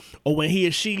own, or when he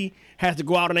or she has to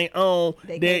go out on their own,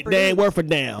 they ain't worth a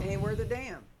damn. They ain't worth a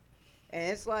damn.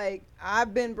 And it's like,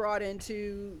 I've been brought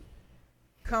into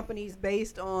companies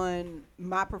based on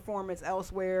my performance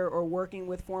elsewhere or working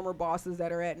with former bosses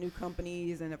that are at new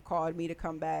companies and have called me to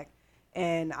come back.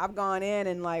 And I've gone in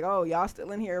and like, oh, y'all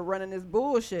still in here running this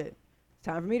bullshit. It's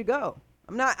time for me to go.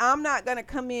 I'm not gonna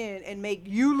come in and make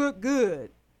you look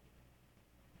good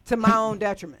to my own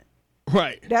detriment.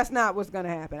 Right. That's not what's gonna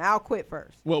happen. I'll quit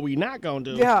first. What we not gonna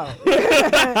do? Yeah.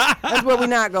 That's what we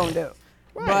not gonna do.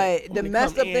 Right. But the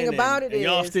messed up thing about it is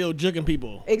y'all still jugging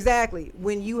people. Exactly.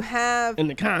 When you have and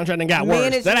the contract got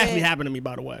worse. That actually happened to me,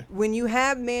 by the way. When you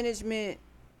have management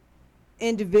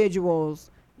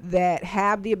individuals that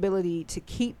have the ability to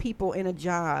keep people in a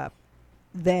job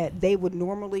that they would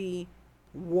normally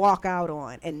walk out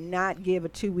on and not give a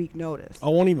 2-week notice. I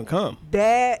won't even come.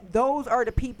 Those are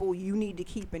the people you need to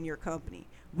keep in your company,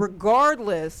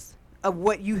 regardless of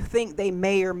what you think they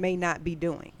may or may not be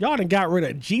doing. Y'all done got rid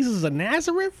of Jesus of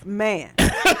Nazareth? Man.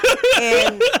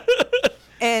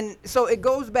 and so it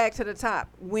goes back to the top.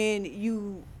 When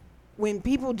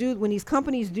these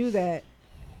companies do that,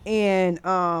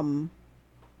 and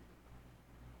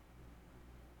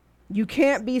you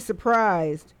can't be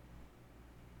surprised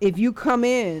if you come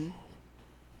in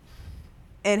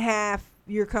and half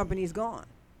your company's gone.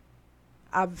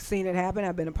 I've seen it happen.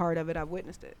 I've been a part of it. I've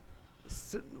witnessed it.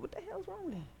 So, what the hell's wrong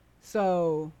with him?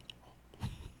 So,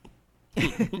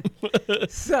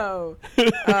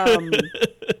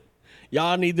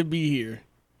 y'all need to be here.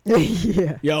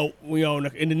 Yeah. Yo,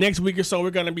 in the next week or so,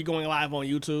 we're gonna be going live on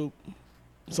YouTube.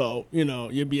 So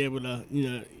you'll be able to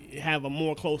have a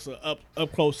more closer up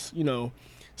close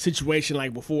situation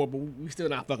like before, but we still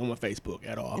not fucking with Facebook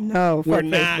at all. No, we're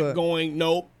not Facebook. going.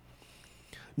 Nope.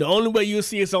 The only way you'll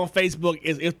see us on Facebook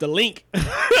is if the link to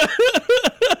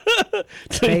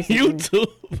YouTube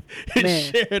is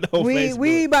shared on Facebook.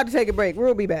 We about to take a break.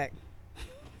 We'll be back.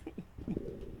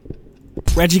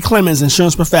 Reggie Clemens,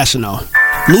 insurance professional.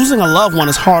 Losing a loved one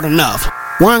is hard enough.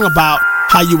 Worrying about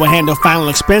how you will handle final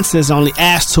expenses only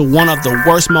adds to one of the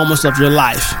worst moments of your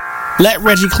life. Let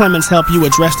Reggie Clemens help you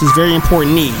address this very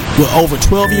important need. With over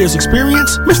 12 years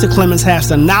experience, Mr. Clemens has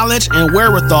the knowledge and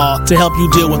wherewithal to help you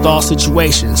deal with all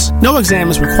situations. No exam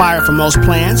is required for most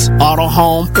plans. Auto,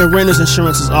 home, and renter's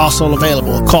insurance is also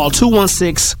available. Call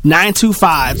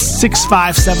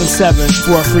 216-925-6577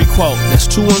 for a free quote. That's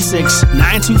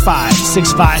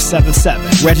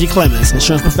 216-925-6577. Reggie Clemens,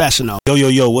 insurance professional.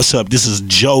 Yo, what's up? This is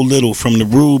Joe Little from the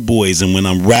Rude Boys, and when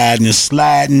I'm riding and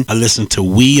sliding, I listen to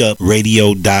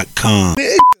WeUpRadio.com.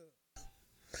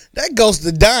 That Ghost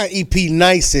to Don EP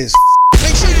nice as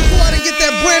Make sure you go out and get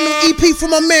that brand new EP from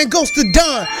my man Ghost to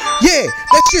Don. Yeah,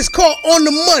 that shit's called On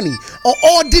the Money on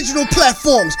all digital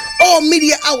platforms, all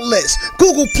media outlets,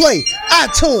 Google Play,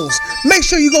 iTunes. Make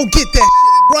sure you go get that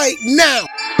shit right now.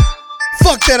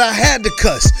 Fuck that, I had to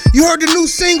cuss. You heard the new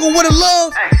single, What a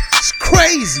Love? It's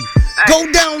crazy. Go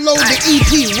download the EP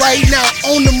right now,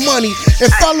 On the Money, and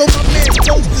follow my man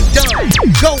Ghost to Don.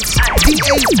 Ghost,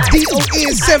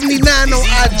 DADON 79 on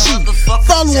IG.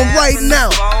 Follow him right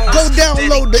now. Go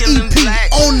download the EP,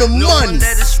 On the Money.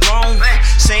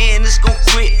 Saying it's gon'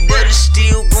 quit, but it's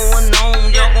still going on.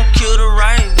 Y'all gon' kill the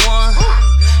right one.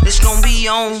 It's gon' be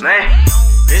on.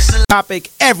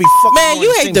 Topic every fucking man,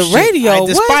 you hate the radio. I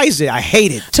despise it. I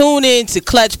hate it. Tune in to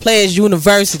Clutch Players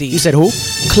University. You said who?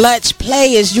 Clutch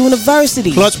Players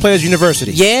University. Clutch Players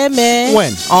University. Yeah, man.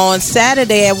 When? On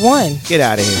Saturday at 1. Get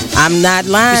out of here. I'm not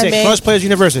lying, you said man. Clutch Players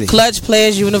University. Clutch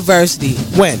Players University.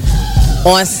 When?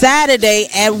 On Saturday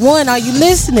at 1. Are you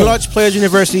listening? Clutch Players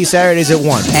University, Saturdays at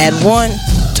 1. At 1.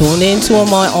 Tune in to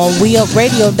them on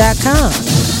WeUpRadio.com.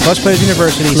 Clutch Players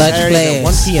University, Clutch Saturdays Players. at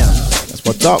 1 p.m.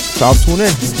 That's what's up. So tune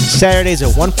in. Saturdays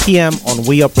at 1 p.m. on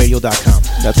WeUpRadio.com.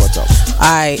 That's what's up.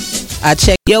 Alright, I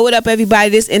check. Yo, what up,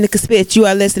 everybody? This Indica Spit. You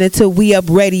are listening to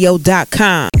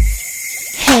WeUpRadio.com.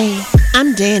 Hey,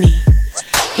 I'm Danny.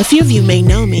 A few of you may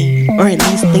know me, or at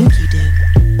least think you do.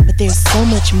 But there's so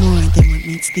much more than what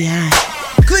meets the eye.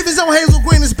 Cleveland's own Hazel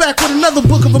Green is back with another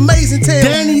book of amazing tales.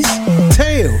 Danny's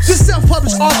Tales. This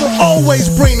self-published author always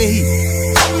bring the heat.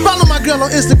 Follow my girl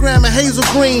on Instagram at Hazel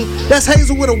Green. That's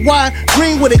Hazel with a Y,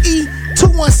 Green with an E,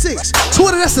 216.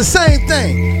 Twitter, that's the same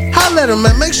thing. Holla at her,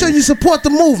 man. Make sure you support the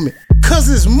movement, cause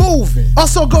it's moving.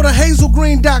 Also go to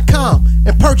hazelgreen.com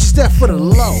and purchase that for the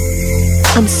low.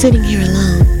 I'm sitting here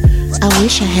alone. I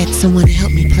wish I had someone to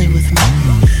help me play with my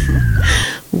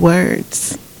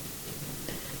words.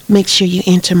 Make sure you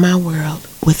enter my world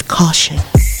with caution.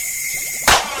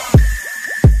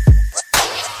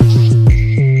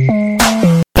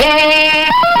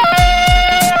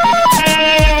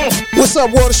 What's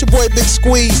up, world? It's your boy Big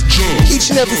Squeeze. Each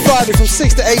and every Friday from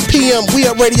 6 to 8 p.m.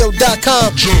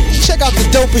 WeUpRadio.com. Check out the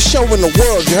dopest show in the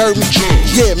world, you heard me?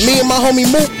 Yeah, me and my homie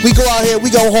Mook, we go out here, we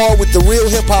go hard with the real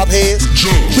hip-hop heads.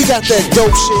 We got that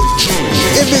dope shit.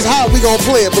 If it's hot, we gon'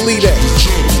 play it, believe that.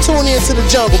 Tune in to the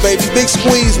jungle, baby. Big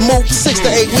Squeeze, Mook, 6 to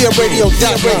 8,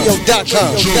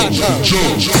 WeUpRadio.com.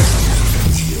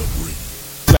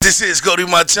 This is Go to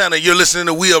my channel. You're listening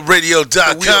to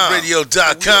WeUpRadio.com.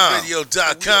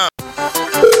 WeUpRadio.com.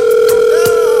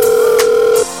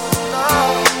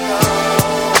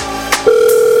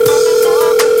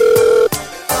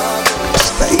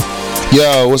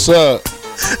 Yo, what's up?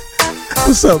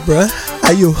 What's up, bruh?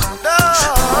 How you?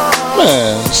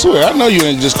 Man, I swear, I know you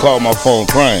ain't just called my phone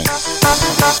crying.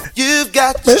 You've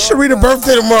got man, Sharita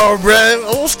birthday tomorrow, bruh.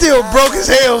 I'm still broke as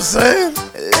hell, son.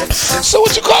 So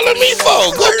what you calling me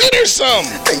for? Go get her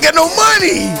something. Ain't got no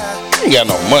money. Ain't got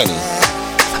no money.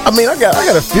 I mean, I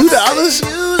got a few dollars.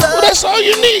 Well, that's all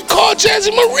you need. Call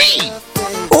Jazzy Marie.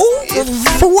 Oh,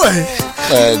 for what?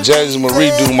 Jazzy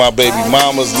Marie do my baby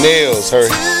mama's nails, her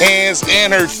hands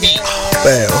and her feet.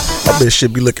 Man, my bitch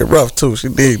should be looking rough too. She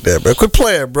need that, man. Quit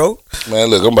playing, bro. Man,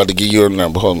 look, I'm about to give you a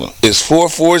number. Hold on. It's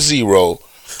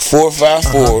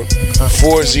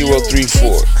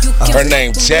 440-454-4034. Her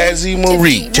name Jazzy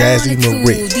Marie. Jazzy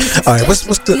Marie. All right, what's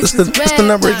the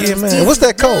number again, man? What's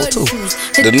that code too?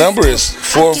 The number is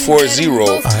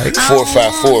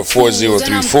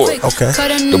 440-454-4034. Okay.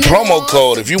 The promo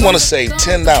code, if you want to save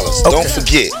 $10, don't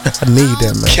forget. I need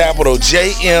that, man. Capital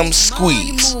JM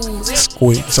Squeeze.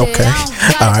 Squeeze, okay.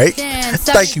 All right.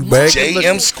 Thank you, man.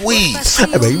 JM Squeeze.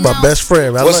 Hey, man, you my best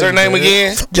friend, man. What's her name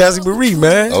again? Jazzy Marie,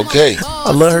 man. Okay.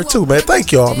 I love her too, man.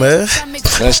 Thank y'all, man.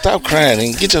 Man, stop crying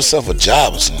and get yourself a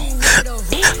job or something.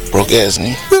 Broke ass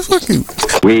nigga. Fuck you.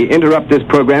 We interrupt this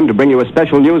program to bring you a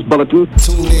special news bulletin.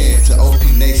 Tune in to OP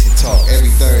Nation Talk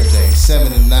every Thursday,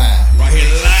 7 to 9. Right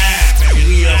here live at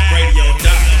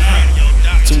WeUpRadio.com.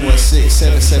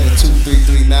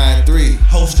 216-772-3393.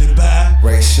 Hosted by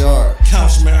Ray Sharp,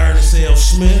 Councilman Ernest L.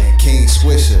 Smith, and King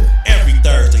Swisher. Every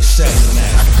Thursday, 7 to 9.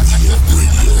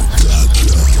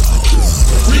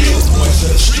 Real voice of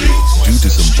the streets. Due to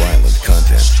some violent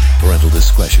content, parental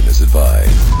discretion is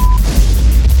advised.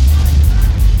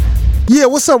 Yeah,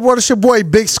 what's up, world? It's your boy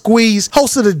Big Squeeze,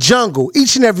 host of The Jungle,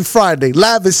 each and every Friday,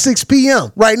 live at 6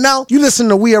 p.m. Right now, you listen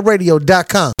to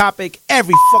WeUpRadio.com. Topic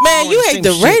every fucking Man, you hate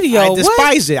the radio. I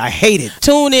despise it. I hate it.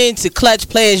 Tune in to Clutch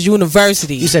Players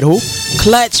University. You said who?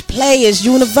 Clutch Players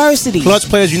University. Clutch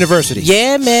Players University.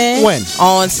 Yeah, man. When?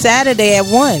 On Saturday at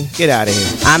 1. Get out of here.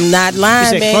 I'm not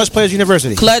lying, You said man. Clutch Players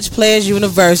University. Clutch Players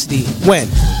University. When?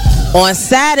 On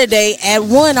Saturday at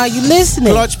 1. Are you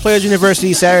listening? Clutch Players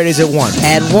University, Saturdays at 1.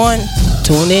 At 1.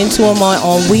 Tune in to them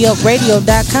on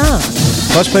WeUpRadio.com.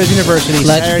 Clutch Players University,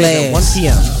 Clutch Saturdays Players. at 1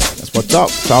 p.m. That's what's up.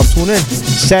 So I'll tune in.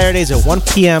 Saturdays at 1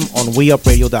 p.m. on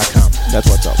WeUpRadio.com. That's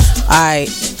what's up. Alright,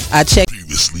 I checked.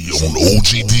 Previously on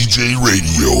OGDJ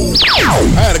Radio. I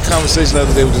had a conversation the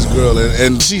other day with this girl,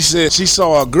 and she said she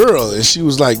saw a girl, and she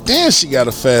was like, damn, she got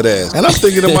a fat ass. And I'm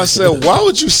thinking to myself, why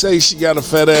would you say she got a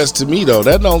fat ass to me, though?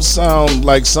 That don't sound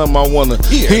like something I want to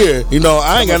hear. You know,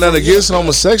 I ain't got nothing against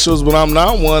homosexuals, but I'm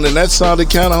not one, and that sounded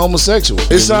kind of homosexual.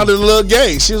 It sounded a little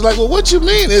gay. She was like, well, what you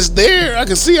mean? It's there. I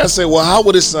can see. I said, well, how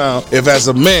would it sound if as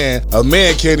a man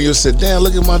came to you and said, damn,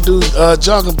 look at my dude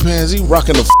jogging pants. He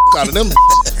rocking the out of them.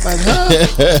 Like, huh?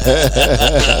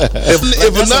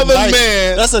 if another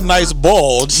man, that's a nice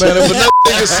bulge. Man, if another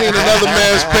nigga seen another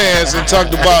man's pants and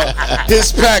talked about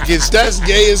his package. That's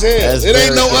gay as hell. It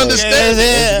ain't no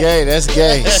understanding. That's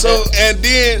gay. So, and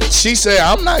then she said,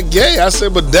 I'm not gay. I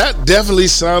said, but that definitely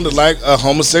sounded like a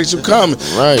homosexual comment.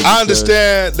 Right. I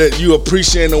understand that you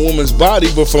appreciate a woman's body,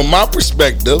 but from my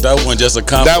perspective, that wasn't just a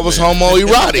compliment. That was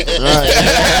homoerotic. Right.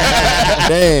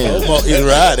 Damn.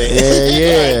 Homoerotic.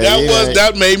 Yeah.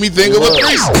 That made me think of a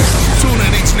threesome. Tune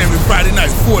in each and every Friday night,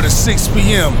 4 to 6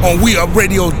 p.m. on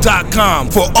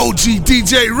WeUpRadio.com for OG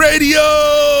DJ Radio.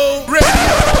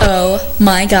 Oh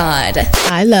my God.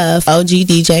 I love OG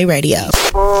DJ Radio.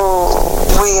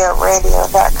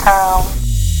 WeUpRadio.com.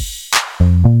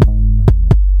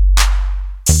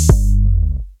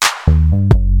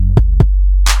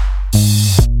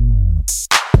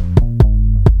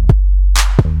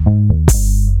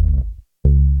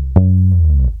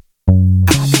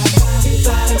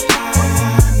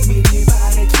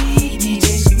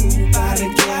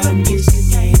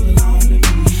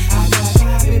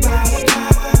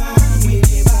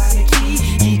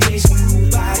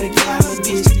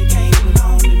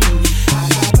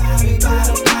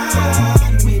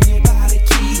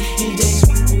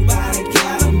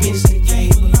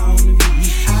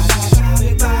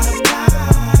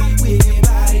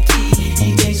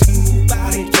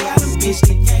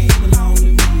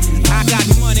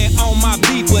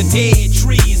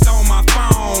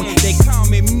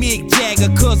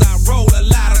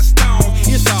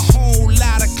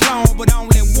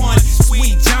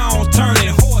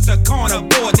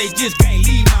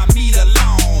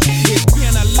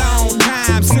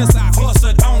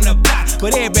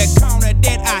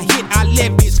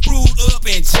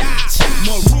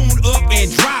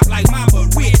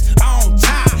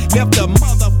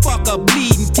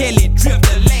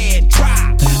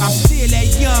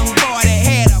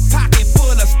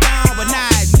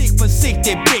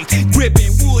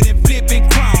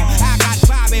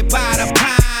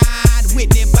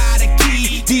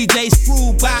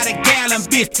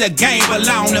 The game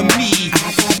belong to me.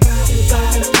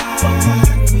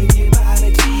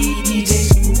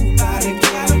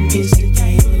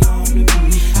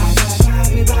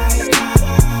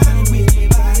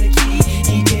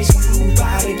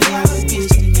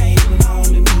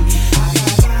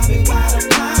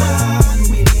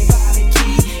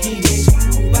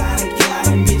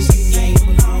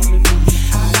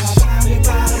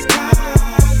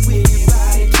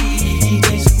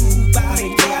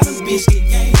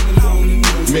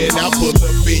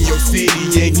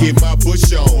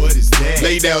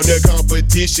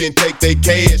 Take their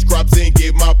cash crops and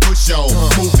get my push on.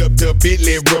 Moved up to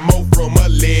Bentley, remote from a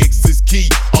Lexus key.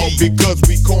 All because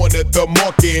we cornered the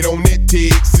market on that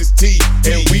Texas T.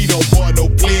 And we don't want no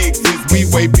plexus, we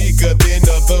way bigger than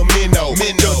other minnow.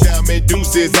 Your diamond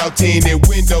deuces out tinted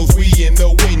windows, we in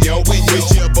the window.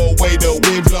 Whichever way the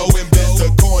wind blow, that's the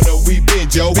corner we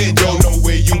been, Joe. Don't know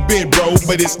where you been, bro,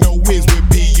 but it's no wins with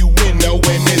B-U-N-O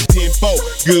and it's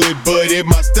 10-4. Good, but it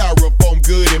my styrofoam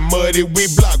good and muddy, we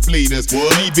block bleeders.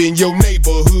 Leaving your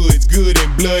neighborhoods good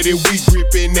and bloody, we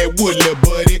gripping that wood, little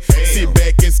buddy. Sit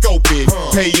back and scope it,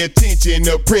 pay attention,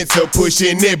 the prince of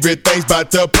pushing everything's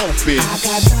about to pump it. I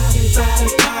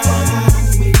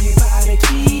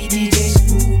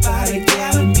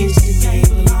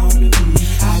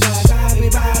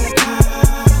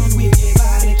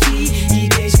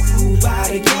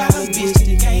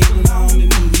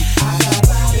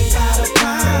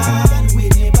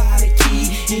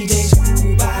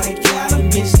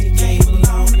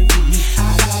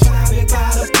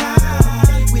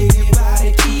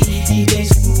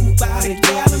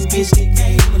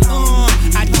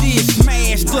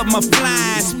got my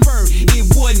flying spurt,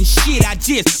 it wasn't shit. I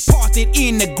just parked it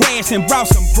in the grass and brought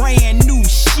some brand new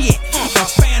shit. A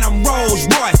Phantom Rolls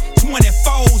Royce,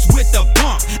 24s with a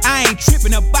bump. I ain't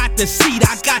tripping about the seat,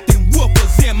 I got them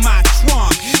whoopers in my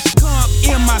trunk. Skunk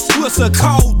in my Swisher,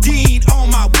 codeine on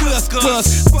my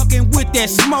whiskers. Fucking with that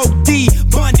Smoke D,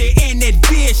 Bundy and that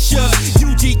Vicious.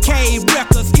 UGK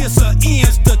Records, it's an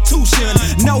institution.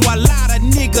 Know a lot of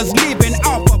niggas living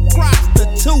off of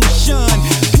prostitution.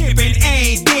 Pimpin'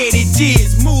 ain't dead, it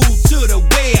just moved to the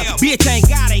web. Bitch ain't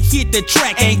gotta hit the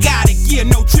track, ain't gotta give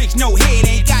no tricks, no head,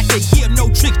 ain't got to give no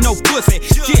tricks, no pussy.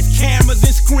 Just cameras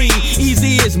and screen,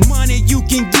 easy as money you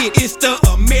can get. It's the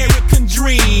American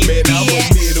dream. Man, I'm a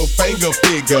middle finger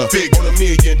figure on $1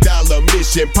 million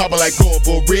mission, poppin' like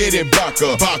Corvo, Red and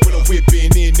Vodka. When I'm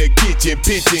whipping in the kitchen,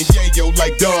 pitching yayo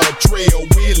like Don Trail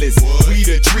Willis. We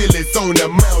the trillers on the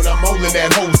mount, I'm holding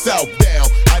that whole South down.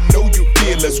 I know you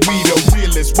kill us. We the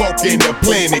realest, walking the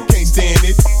planet, can't stand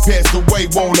it. Pass away,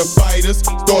 wanna fight us.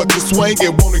 Start to swing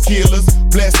and wanna kill us.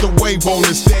 Blast away,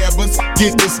 wanna stab us.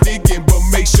 Get the sticking, but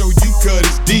make sure you cut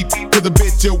us deep. Cause I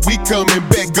bet you we coming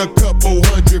back a couple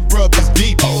hundred brothers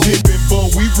deep. Pippin' fun,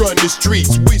 we run the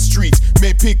streets. Which streets?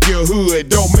 Man, pick your hood.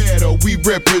 Don't matter, we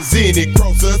represent it.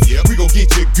 Cross us, we gon'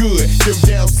 get you good. Them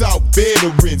down south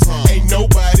veterans. Ain't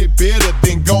nobody better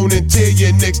than gon' and tell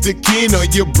your next to kin or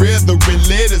your brethren.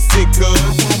 Let us in, cuz.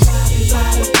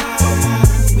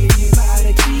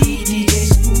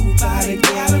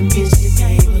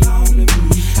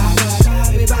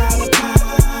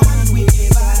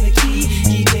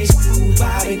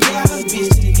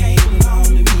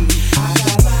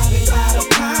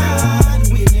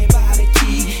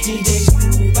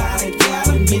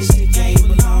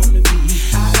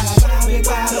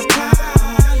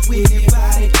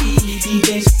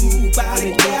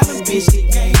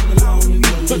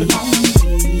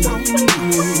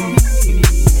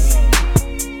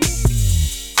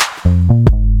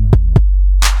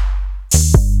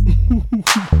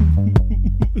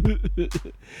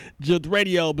 Jooked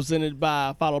Radio presented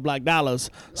by Follow Black Dollars,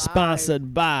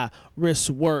 sponsored by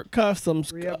Wristwork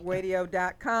Customs.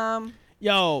 ReUpRadio.com.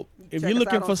 Yo, if Check you're us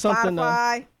looking out for on something,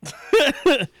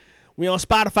 Spotify. we on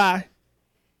Spotify.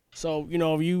 So, you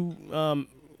know, if you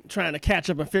trying to catch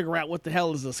up and figure out what the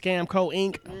hell is a Scam Co.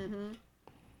 Inc.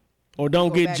 Or don't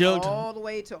Go get back joked. all the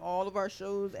way to all of our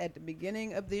shows at the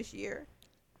beginning of this year.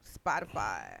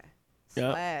 Spotify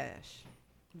 /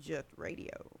 Jooked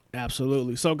Radio.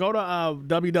 Absolutely. So go to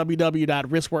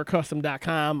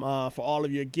www.wristworkcustom.com for all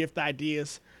of your gift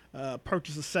ideas.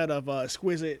 Purchase a set of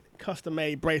exquisite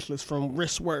custom-made bracelets from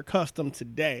Wristwork Custom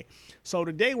today. So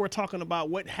today we're talking about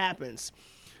what happens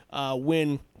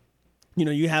when, you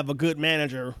know, you have a good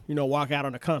manager, you know, walk out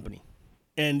on a company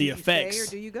and the effects. Do you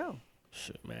stay or do you go?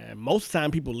 Shit, man. Most of the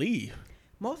time people leave.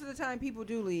 Most of the time people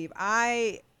do leave.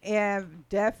 I have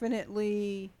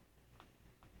definitely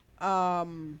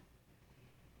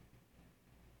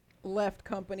left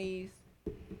companies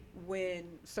when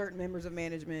certain members of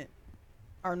management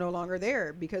are no longer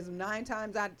there, because 9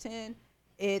 times out of 10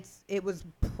 it was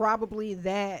probably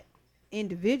that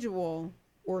individual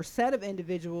or set of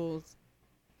individuals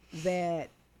that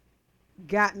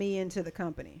got me into the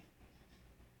company,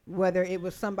 whether it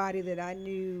was somebody that I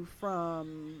knew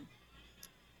from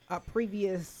a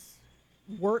previous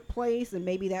workplace and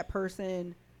maybe that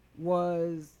person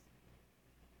was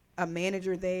a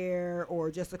manager there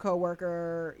or just a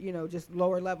coworker, you know, just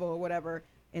lower level or whatever,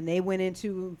 and they went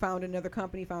into, found another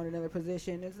company, found another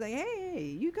position. It's like,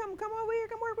 hey, you come over here,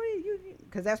 come work with you,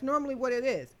 because that's normally what it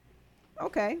is.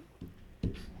 Okay,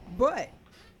 but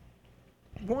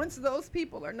once those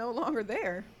people are no longer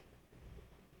there,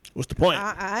 what's the point?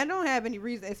 I don't have any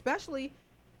reason, especially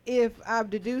if I've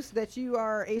deduced that you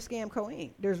are a Scam Co.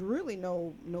 Inc. There's really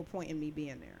no point in me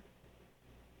being there,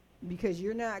 because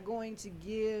you're not going to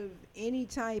give any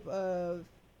type of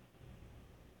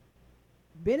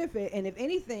benefit. And if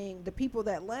anything, the people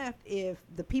that left, if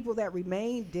the people that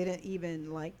remained didn't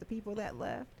even like the people that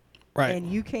left, right,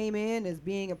 and you came in as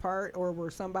being a part or were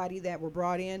somebody that were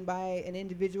brought in by an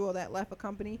individual that left a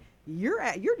company, your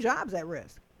job's at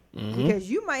risk. Because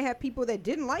you might have people that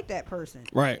didn't like that person,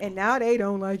 right, and now they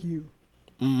don't like you,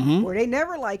 or they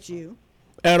never liked you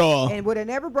at all, and would have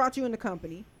never brought you in the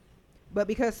company. But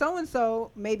because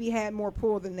so-and-so maybe had more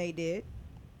pull than they did,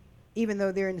 even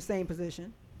though they're in the same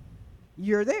position,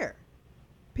 you're there.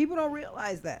 People don't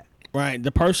realize that. Right.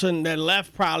 The person that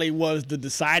left probably was the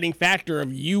deciding factor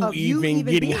of you even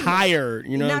getting hired.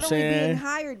 You know what I'm saying? Not only being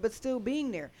hired, but still being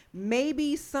there.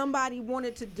 Maybe somebody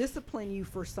wanted to discipline you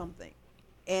for something,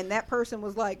 and that person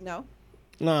was like, no.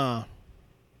 Nah.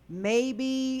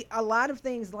 Maybe a lot of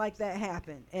things like that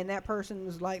happen, and that person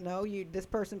was like, no, this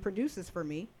person produces for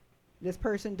me. This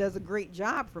person does a great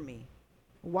job for me.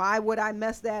 Why would I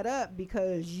mess that up?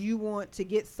 Because you want to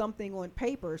get something on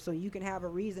paper so you can have a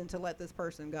reason to let this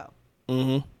person go.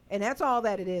 And that's all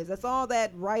that it is. That's all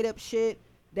that write-up shit,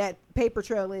 that paper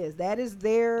trail is. That is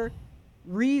their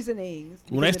reasonings.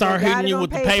 When they start hitting you with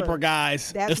the paper,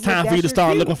 guys, it's time for you to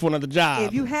start looking for another job.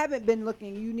 If you haven't been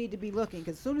looking, you need to be looking,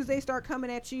 because as soon as they start coming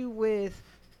at you with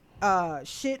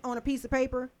shit on a piece of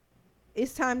paper,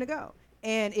 it's time to go.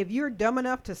 And if you're dumb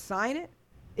enough to sign it,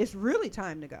 it's really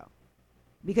time to go,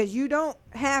 because you don't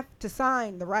have to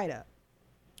sign the write-up.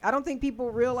 I don't think people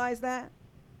realize that.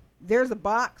 There's a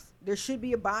box. There should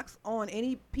be a box on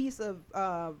any piece of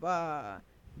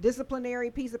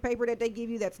disciplinary piece of paper that they give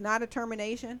you that's not a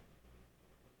termination.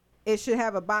 It should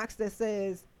have a box that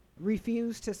says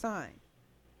refuse to sign.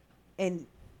 And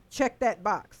check that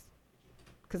box,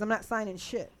 because I'm not signing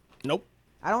shit. Nope.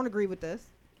 I don't agree with this.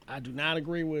 I do not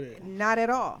agree with it. Not at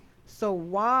all. So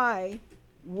why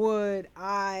would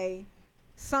I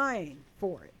sign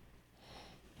for it?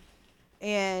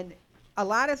 And a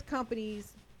lot of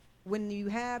companies, when you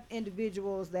have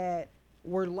individuals that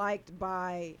were liked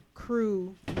by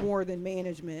crew more than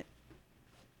management,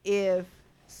 if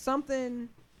something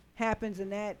happens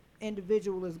and that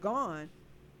individual is gone,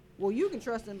 well, you can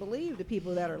trust and believe the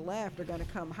people that are left are going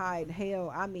to come hide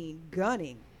hell. I mean,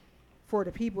 gunning for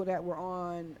the people that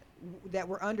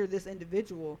were under this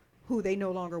individual who they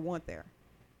no longer want there.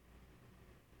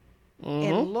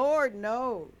 And Lord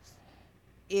knows,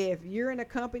 if you're in a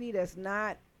company that's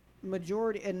not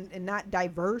majority and not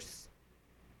diverse,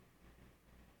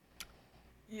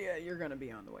 yeah, you're going to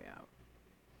be on the way out.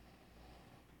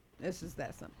 It's just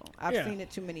that simple. I've seen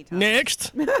it too many times.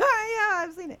 Next. Yeah,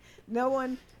 I've seen it. No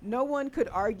one could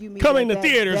argue me. Coming to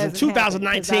theaters in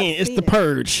 2019. It's The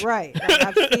Purge. Right.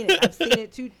 I've seen it. I've seen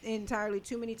it entirely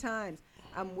too many times.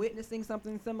 I'm witnessing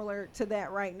something similar to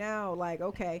that right now. Like,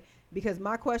 okay, because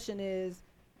my question is,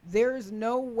 there's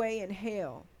no way in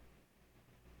hell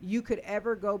you could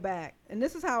ever go back. And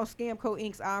this is how Scamco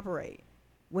Incs. operate.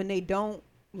 When they don't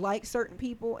like certain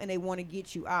people and they want to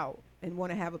get you out and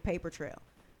want to have a paper trail.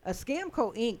 A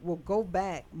Scamco Inc. will go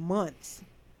back months,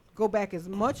 go back as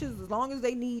long as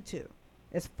they need to,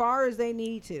 as far as they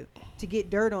need to get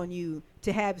dirt on you,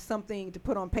 to have something to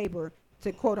put on paper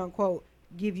to quote unquote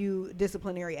give you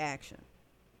disciplinary action.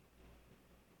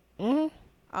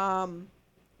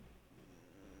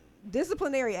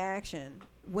 Disciplinary action,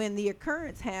 when the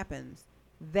occurrence happens,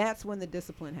 that's when the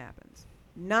discipline happens.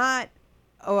 Not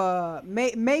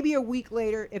maybe a week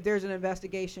later if there's an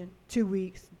investigation, 2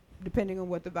 weeks, depending on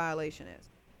what the violation is.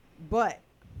 But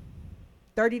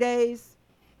 30 days,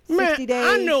 60 days,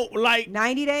 I know, like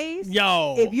 90 days.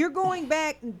 Yo. If you're going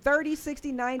back 30,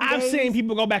 60, 90 days. I've seen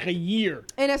people go back a year.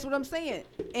 And that's what I'm saying.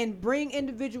 And bring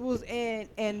individuals in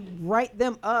and write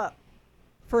them up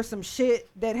for some shit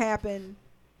that happened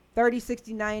 30,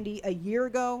 60, 90 a year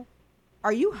ago.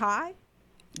 Are you high?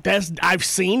 I've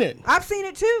seen it. I've seen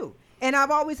it too. And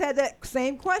I've always had that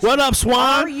same question. What up,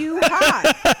 Swan? Are you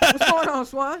high? What's going on,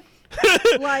 Swan?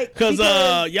 Because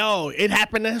it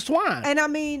happened to Swan. And I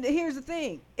mean, here's the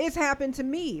thing. It's happened to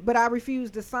me, but I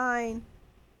refused to sign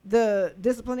the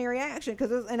disciplinary action.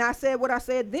 And I said what I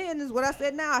said then is what I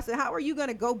said now. I said, how are you going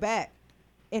to go back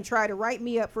and try to write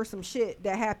me up for some shit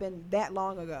that happened that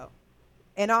long ago?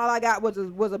 And all I got was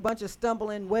a bunch of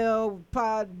stumbling, blah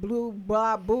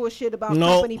bullshit about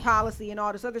company policy and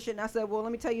all this other shit. And I said, well,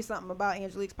 let me tell you something about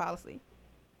Angelique's policy.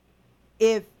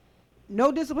 If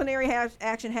no disciplinary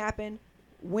action happened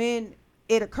when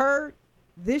it occurred,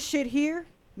 this shit here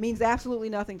means absolutely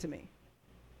nothing to me.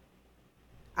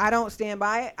 I don't stand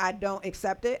by it. I don't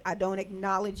accept it. I don't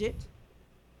acknowledge it.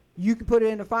 You can put it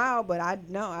in the file, but I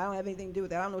don't have anything to do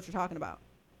with that. I don't know what you're talking about.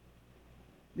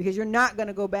 Because you're not going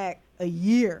to go back a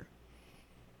year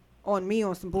on me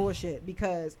on some bullshit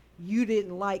because you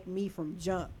didn't like me from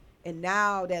jump. And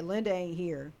now that Linda ain't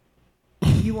here,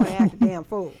 you want to act a damn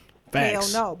fool.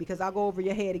 Facts. Hell no, because I'll go over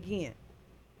your head again.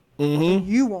 Mm-hmm.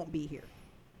 You won't be here.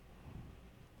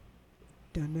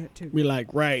 Done that too. Be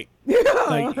like, right.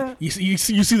 Like, you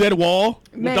see that wall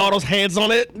with all those hands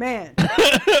on it? Man.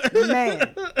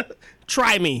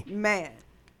 Try me. Man.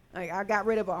 Like, I got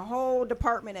rid of a whole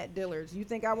department at Dillard's. You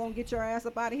think I won't get your ass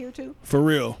up out of here too? For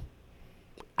real.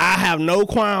 I have no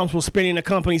qualms with spending the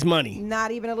company's money.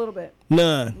 Not even a little bit.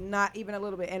 None. Not even a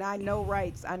little bit. And I know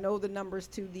rights. I know the numbers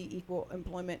to the Equal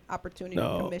Employment Opportunity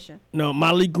Commission. No,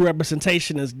 my legal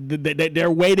representation is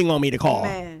they're waiting on me to call.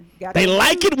 Man. They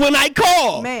like it when I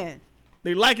call. Man.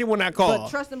 They like it when I call. But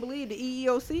trust and believe, the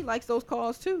EEOC likes those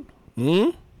calls too.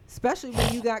 Mm-hmm. Especially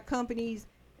when you got companies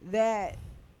that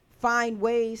find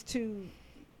ways to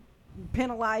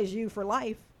penalize you for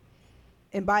life.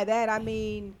 And by that, I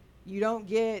mean you don't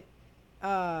get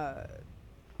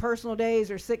personal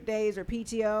days or sick days or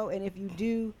PTO. And if you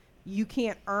do, you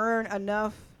can't earn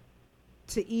enough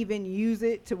to even use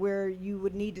it to where you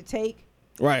would need to take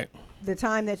the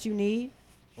time that you need.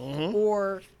 Mm-hmm.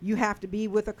 Or you have to be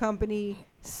with a company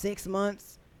 6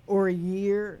 months or a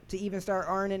year to even start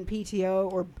earning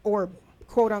PTO or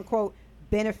quote unquote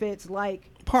benefits like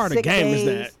part of the game is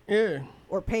that. Yeah.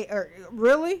 Or pay or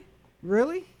really?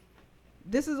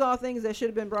 This is all things that should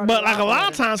have been brought up. But like a lot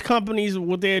of times companies,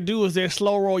 what they do is they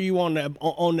slow roll you on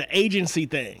the agency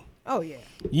thing. Oh yeah.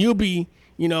 You'll be,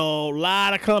 a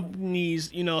lot of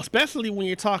companies, especially when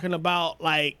you're talking about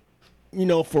like,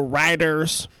 for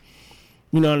writers,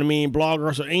 you know what I mean,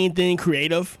 bloggers or anything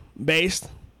creative based,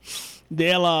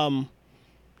 they'll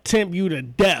tempt you to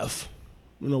death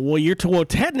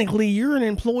Technically, you're an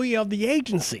employee of the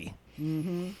agency.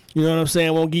 Mm-hmm. You know what I'm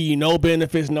saying? Won't give you no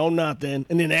benefits, no nothing.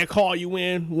 And then they call you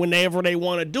in whenever they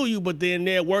want to do you, but then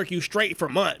they'll work you straight for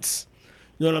months.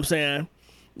 You know what I'm saying?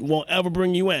 Won't ever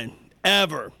bring you in.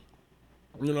 Ever.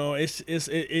 You know,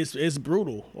 it's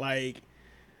brutal. Like,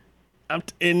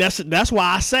 and that's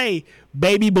why I say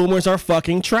baby boomers are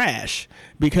fucking trash,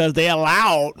 because they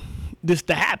allowed this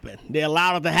to happen. They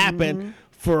allowed it to happen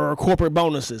for corporate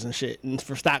bonuses and shit, and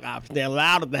for stock options. They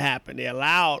allowed it to happen. They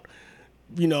allowed,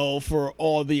 for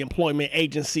all the employment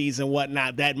agencies and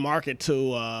whatnot, that market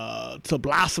to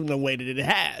blossom the way that it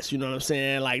has. You know what I'm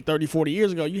saying? Like 30, 40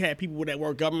 years ago, you had people that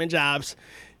worked government jobs,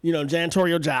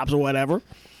 janitorial jobs or whatever,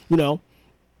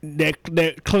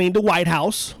 that cleaned the White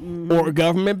House or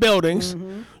government buildings,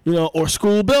 or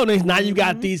school buildings. Now you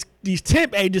got these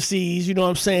temp agencies, you know what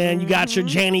I'm saying? You got your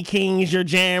Janny Kings, your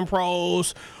Jan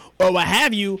Pros, or what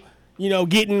have you,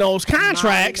 getting those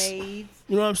contracts. You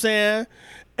know what I'm saying?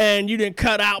 And you didn't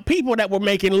cut out people that were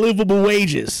making livable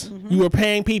wages. You were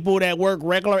paying people that work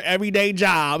regular, everyday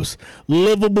jobs,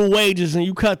 livable wages, and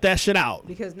you cut that shit out.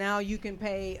 Because now you can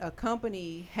pay a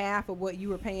company half of what you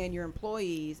were paying your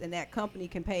employees, and that company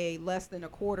can pay less than a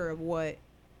quarter of what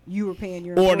you were paying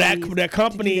your employees. Or that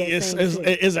company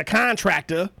is a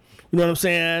contractor, you know what I'm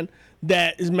saying,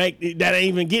 that ain't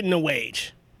even getting a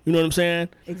wage. You know what I'm saying?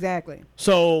 Exactly.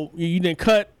 So you didn't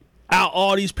cut out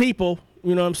all these people,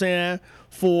 you know what I'm saying,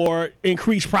 for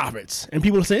increased profits. And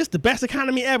people say it's the best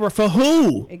economy ever. For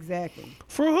who? Exactly.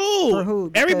 For who? For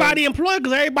who? Everybody employed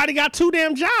because everybody got 2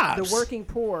 damn jobs. The working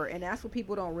poor, and that's what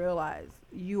people don't realize.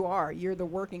 You're the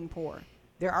working poor.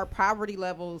 There are poverty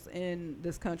levels in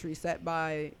this country set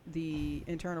by the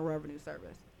Internal Revenue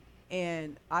Service.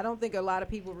 And I don't think a lot of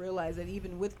people realize that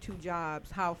even with 2 jobs,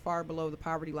 how far below the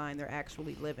poverty line they're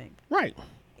actually living. Right.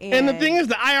 And the thing is,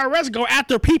 the IRS go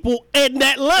after people in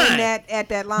that line. At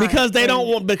that line. Because they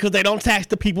don't tax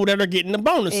the people that are getting the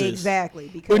bonuses. Exactly.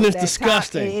 Because it's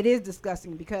disgusting. It is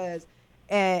disgusting because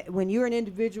when you're an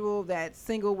individual that's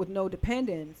single with no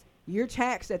dependents, you're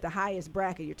taxed at the highest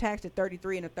bracket. You're taxed at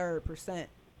 33 1/3%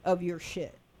 of your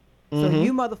shit. So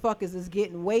you motherfuckers is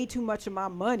getting way too much of my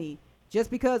money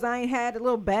just because I ain't had a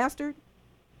little bastard.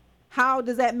 How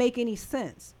does that make any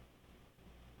sense?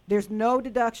 There's no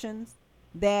deductions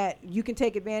that you can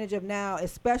take advantage of now,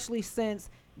 especially since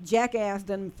Jackass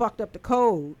done fucked up the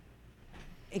code.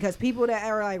 Because people that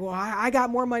are like, well, I got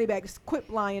more money back. Just quit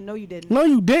lying. No, you didn't. No,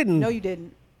 you didn't. No, you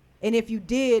didn't. And if you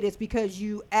did, it's because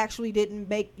you actually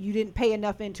didn't pay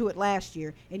enough into it last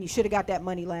year, and you should have got that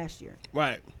money last year.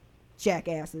 Right.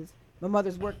 Jackasses. My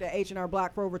mother's worked at H&R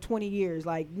Block for over 20 years.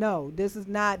 Like, no, this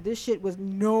shit was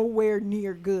nowhere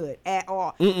near good at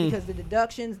all. Because the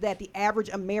deductions that the average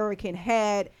American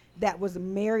had that was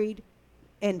married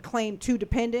and claimed 2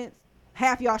 dependents,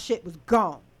 half y'all shit was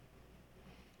gone.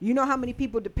 You know how many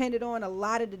people depended on a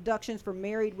lot of deductions for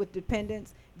married with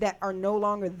dependents that are no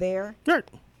longer there? Sure.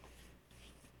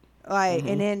 Like,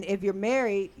 and then if you're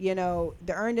married, the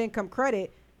earned income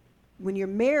credit, when you're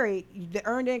married, the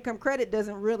earned income credit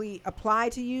doesn't really apply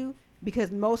to you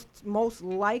because most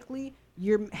likely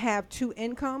you have 2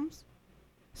 incomes.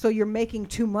 So you're making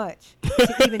too much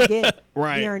to even get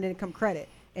the earned income credit.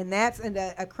 And that's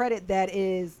a credit that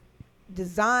is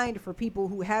designed for people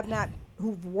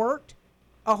who've worked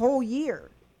a whole year,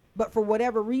 but for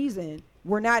whatever reason,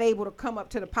 were not able to come up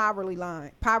to the poverty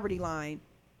line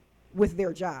with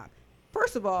their job.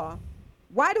 First of all,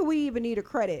 why do we even need a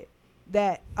credit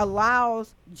that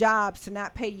allows jobs to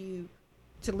not pay you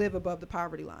to live above the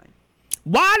poverty line?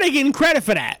 Why are they getting credit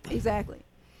for that? Exactly.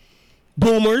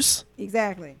 Boomers.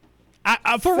 Exactly.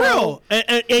 For real.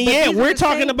 And yeah, we're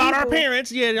talking about our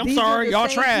parents. Yeah, I'm sorry. Y'all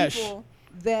trash.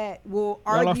 That will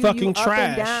argue you up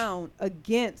and down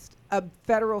against a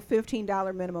federal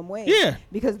 $15 minimum wage. Yeah.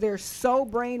 Because they're so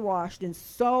brainwashed and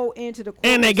so into the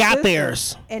and they got system,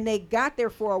 theirs. And they got their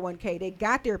 401k. They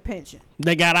got their pension.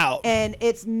 They got out. And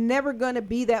it's never going to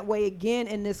be that way again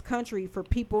in this country for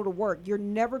people to work. You're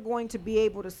never going to be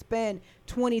able to spend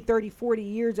 20, 30, 40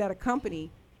 years at a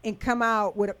company and come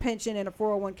out with a pension and a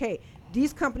 401k.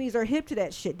 These companies are hip to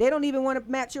that shit. They don't even want to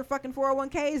match your fucking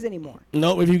 401ks anymore.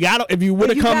 No, if you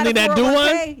with a company that do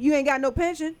one, you ain't got no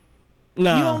pension.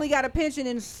 No. You only got a pension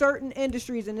in certain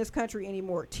industries in this country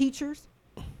anymore. Teachers,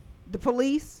 the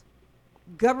police,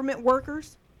 government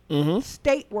workers,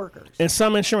 state workers. And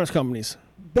some insurance companies.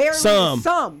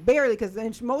 Barely,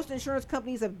 because most insurance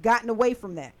companies have gotten away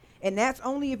from that. And that's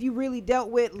only if you really dealt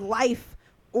with life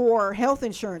or health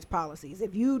insurance policies.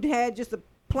 If you'd had just a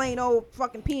plain old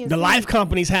fucking PNC. The life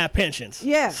companies have pensions.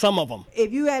 Yeah. Some of them.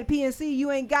 If you had PNC,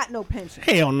 you ain't got no pension.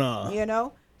 Hell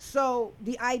no. So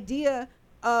the idea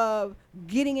of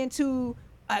getting into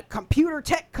a computer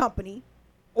tech company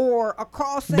or a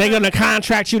call center. They're gonna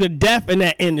contract you to death in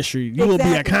that industry. You will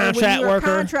be a contract worker.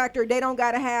 A contractor, they don't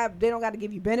gotta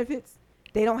give you benefits.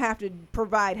 They don't have to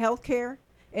provide health care.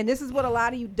 And this is what a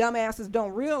lot of you dumbasses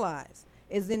don't realize.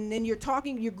 Is then you're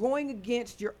going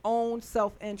against your own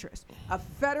self-interest. A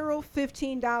federal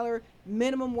 $15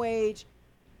 minimum wage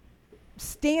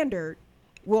standard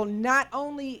will not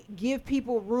only give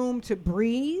people room to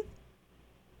breathe,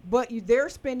 but their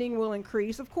spending will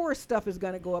increase. Of course, stuff is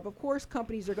going to go up. Of course,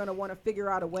 companies are going to want to figure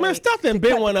out a way. Man, stuff done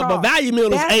been went up. A value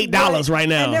meal is $8 right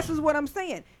now. And this is what I'm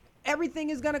saying.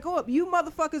 Everything is going to go up. You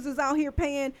motherfuckers is out here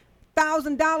paying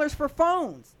 $1,000 for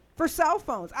phones. For cell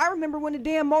phones. I remember when the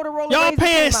damn Motorola y'all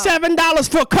paying $7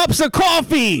 for cups of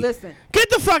coffee. Listen. Get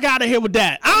the fuck out of here with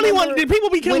that. I don't even want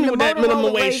people be killing me with that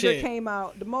minimum wage shit. Came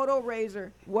out, the Moto Razr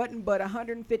wasn't but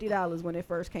 $150 when it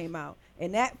first came out.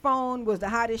 And that phone was the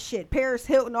hottest shit. Paris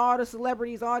Hilton, all the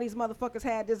celebrities, all these motherfuckers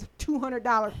had this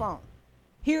 $200 phone.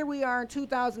 Here we are in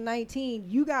 2019.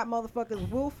 You got motherfuckers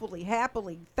willfully,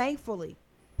 happily, thankfully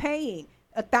paying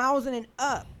 $1,000 and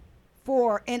up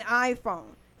for an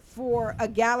iPhone, for a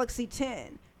Galaxy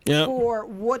 10, for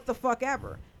what the fuck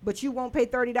ever. But you won't pay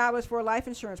 $30 for a life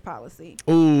insurance policy.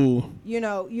 Ooh. You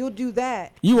know, you'll do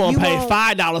that. You won't pay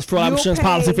 $5 for a life insurance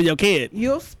policy for your kid.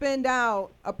 You'll spend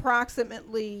out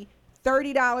approximately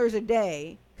 $30 a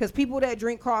day, because people that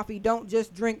drink coffee don't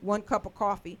just drink one cup of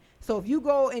coffee. So if you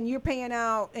go and you're paying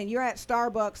out and you're at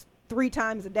Starbucks 3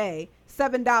 times a day,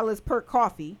 $7 per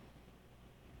coffee,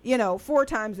 4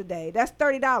 times a day, that's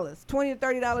 $30, $20 to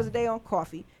 $30 a day on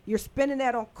coffee. You're spending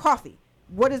that on coffee.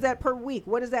 What is that per week?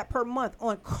 What is that per month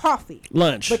on coffee?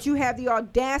 Lunch. But you have the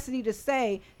audacity to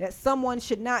say that someone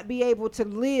should not be able to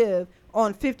live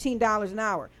on $15 an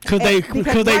hour. Because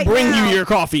they bring you your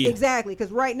coffee. Exactly.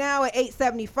 Because right now at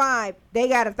 $8.75, they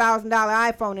got a $1,000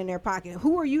 iPhone in their pocket.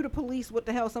 Who are you to police what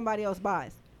the hell somebody else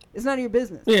buys? It's none of your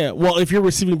business. Yeah, well, if you're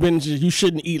receiving benefits, you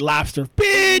shouldn't eat lobster.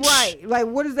 Bitch! Right. Like,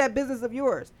 what is that business of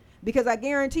yours? Because I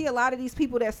guarantee a lot of these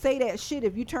people that say that shit,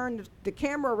 if you turn the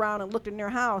camera around and looked in their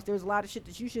house, there's a lot of shit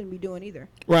that you shouldn't be doing either.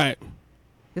 Right.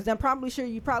 Because I'm probably sure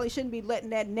you probably shouldn't be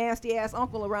letting that nasty-ass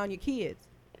uncle around your kids.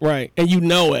 Right. And you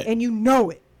know it. And you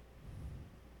know it.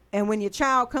 And when your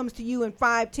child comes to you in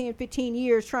 5, 10, 15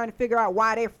 years trying to figure out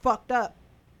why they're fucked up,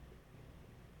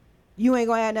 you ain't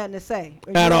going to have nothing to say.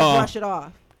 Or at all. Brush it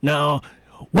off. No.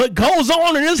 What goes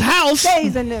on in this house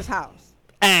stays in this house.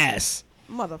 Ass.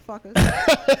 Motherfuckers.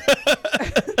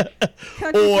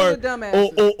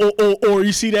 or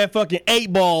you see that fucking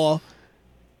 8-ball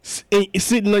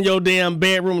sitting on your damn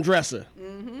bedroom dresser.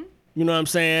 Mm-hmm. You know what I'm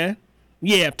saying?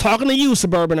 Yeah, talking to you,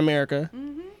 suburban America.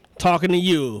 Mm-hmm. Talking to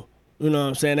you. You know what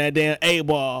I'm saying? That damn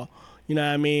 8-ball. You know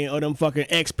what I mean? Or them fucking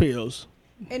X pills.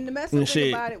 And the messy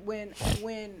thing about it,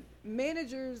 when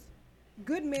managers,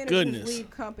 good managers leave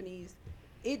companies,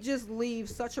 it just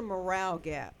leaves such a morale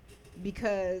gap,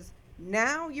 because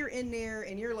now you're in there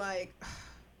and you're like,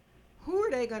 who are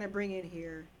they going to bring in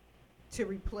here to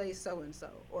replace so-and-so?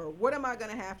 Or what am I going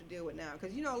to have to deal with now?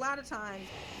 Because, a lot of times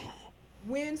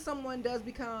when someone does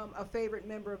become a favorite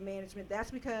member of management, that's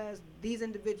because these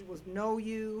individuals know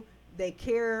you. They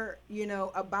care,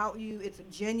 about you. It's a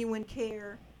genuine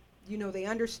care. They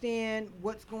understand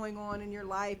what's going on in your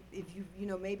life. If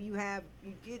maybe you have,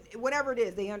 whatever it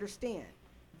is, they understand.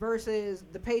 Versus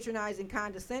the patronizing,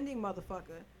 condescending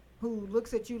motherfucker who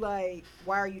looks at you like,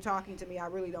 why are you talking to me? I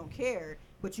really don't care.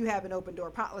 But you have an open door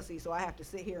policy, so I have to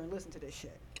sit here and listen to this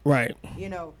shit. Right.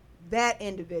 That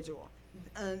individual.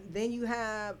 Then you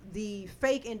have the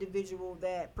fake individual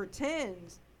that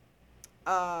pretends,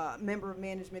 member of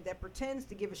management, that pretends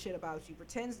to give a shit about you,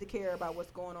 pretends to care about what's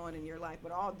going on in your life.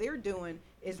 But all they're doing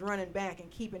is running back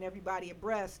and keeping everybody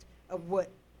abreast of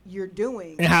what you're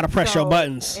doing. And how to press your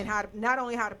buttons. And not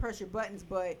only how to press your buttons,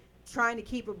 but trying to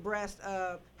keep abreast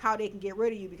of how they can get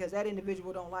rid of you, because that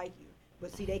individual don't like you.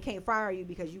 But see, they can't fire you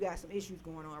because you got some issues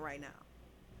going on right now,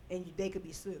 and they could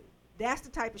be sued. That's the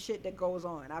type of shit that goes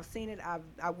on. I've seen it.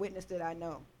 I've witnessed it. I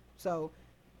know. So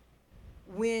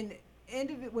when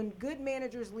good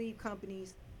managers leave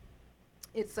companies,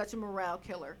 it's such a morale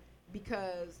killer,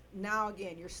 because now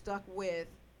again you're stuck with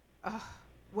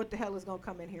what the hell is going to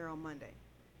come in here on Monday.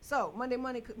 So Monday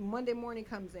morning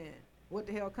comes in. What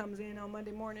the hell comes in on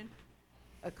Monday morning?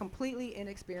 A completely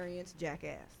inexperienced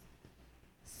jackass.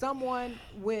 Someone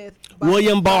with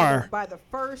William Barr. By the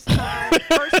first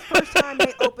time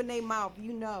they open their mouth,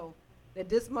 you know that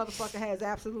this motherfucker has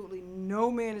absolutely no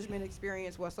management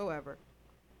experience whatsoever,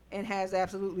 and has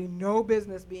absolutely no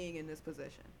business being in this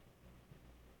position.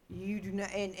 You do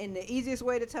not, and the easiest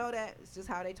way to tell that is just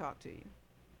how they talk to you.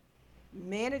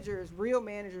 Managers, real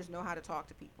managers, know how to talk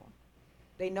to people.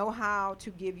 They know how to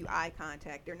give you eye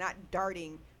contact. They're not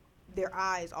darting their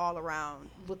eyes all around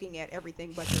looking at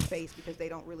everything but your face because they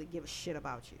don't really give a shit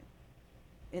about you.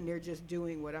 And they're just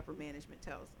doing what upper management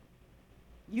tells them.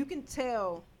 You can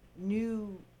tell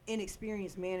new,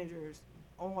 inexperienced managers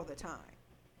all the time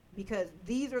because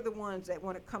these are the ones that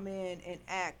want to come in and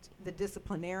act the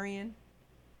disciplinarian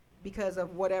because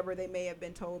of whatever they may have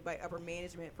been told by upper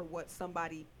management for what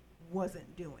somebody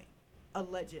wasn't doing,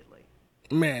 allegedly.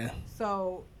 Man.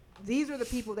 So these are the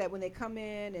people that when they come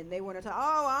in and they want to talk,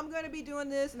 oh, I'm going to be doing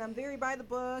this and I'm very by the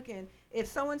book, and if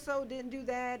so-and-so didn't do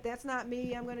that, that's not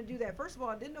me, I'm going to do that. First of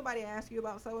all, didn't nobody ask you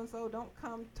about so-and-so? Don't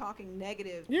come talking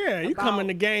negative. Yeah, you come in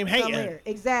the game hating.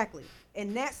 Exactly.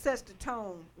 And that sets the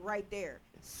tone right there.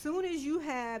 Soon as you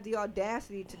have the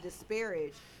audacity to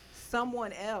disparage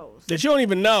someone else. That you don't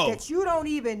even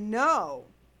know.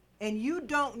 And you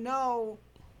don't know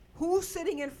who's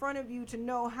sitting in front of you to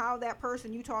know how that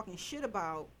person you talking shit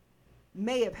about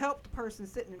may have helped the person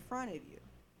sitting in front of you.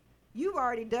 You've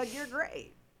already dug your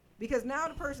grave. Because now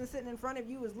the person sitting in front of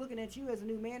you is looking at you as a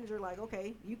new manager like,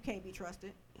 okay, you can't be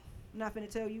trusted. I'm not going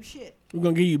to tell you shit. We're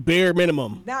going to give you bare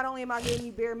minimum. Not only am I giving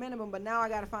you bare minimum, but now I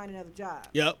got to find another job.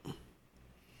 Yep.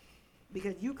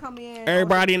 Because you come in.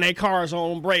 Everybody in their cars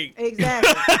on break.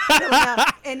 Exactly.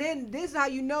 And then this is how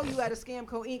you know you at a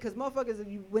Scamco Inc. Because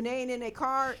motherfuckers, when they ain't in their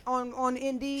car on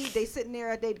Indeed, they sitting there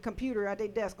at their computer, at their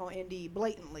desk on Indeed,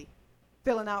 blatantly.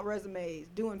 Filling out resumes,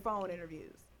 doing phone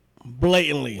interviews.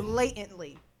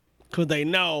 Blatantly. Because they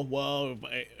know, well,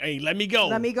 hey, let me go.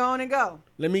 Let me go on and go.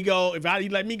 Let me go. If you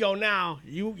let me go now,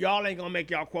 y'all ain't going to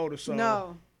make y'all quota. So.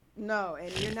 No.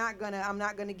 And I'm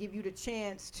not going to give you the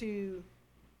chance to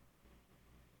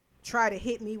try to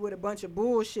hit me with a bunch of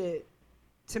bullshit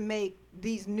to make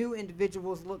these new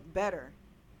individuals look better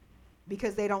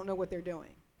because they don't know what they're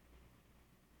doing.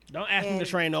 Don't ask them to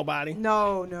train nobody.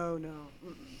 No.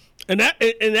 Mm-mm. And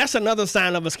that's another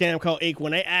sign of a scam called Inc.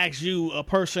 When they ask you, a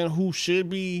person who should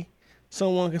be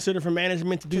someone considered for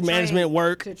management to do management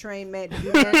work, to do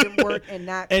management work and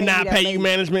not pay you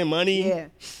management money. Yeah.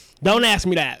 Don't ask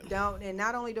me that.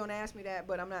 Not only don't ask me that,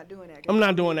 but I'm not doing that. I'm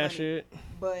not doing that shit.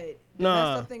 But the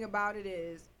messed up thing about it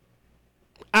is,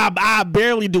 I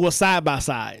barely do a side by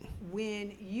side.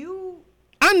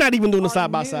 I'm not even doing a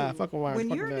side by side.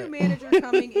 When you're a new manager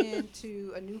coming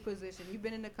into a new position, you've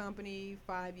been in the company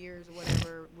 5 years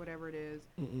or whatever it is,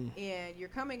 and you're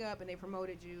coming up and they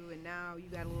promoted you, and now you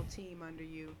got a little team under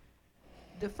you.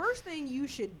 The first thing you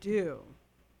should do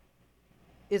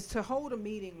is to hold a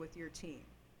meeting with your team.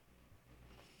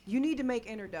 You need to make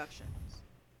introductions.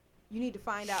 You need to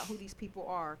find out who these people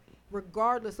are,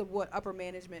 regardless of what upper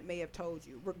management may have told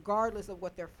you, regardless of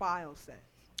what their file says.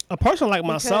 A person like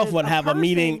myself would have a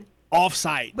meeting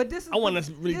off-site. But I want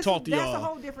to really talk to y'all. That's a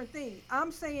whole different thing.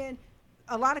 I'm saying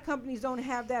a lot of companies don't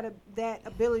have that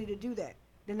ability to do that.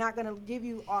 They're not going to give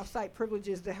you off-site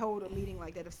privileges to hold a meeting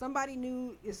like that. If somebody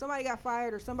got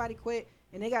fired or somebody quit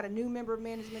and they got a new member of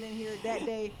management in here that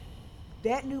day,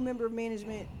 that new member of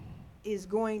management is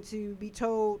going to be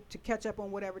told to catch up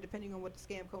on whatever, depending on what the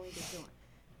Scamco Inc. is doing.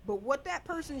 But what that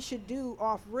person should do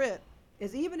off rip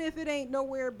is, even if it ain't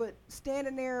nowhere but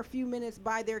standing there a few minutes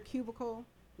by their cubicle,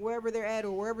 wherever they're at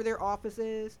or wherever their office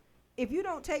is, if you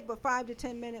don't take but 5 to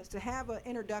 10 minutes to have an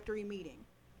introductory meeting.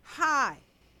 Hi,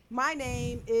 my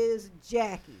name is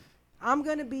Jackie. I'm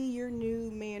going to be your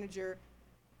new manager.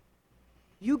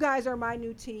 You guys are my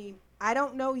new team. I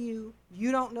don't know you.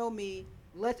 You don't know me.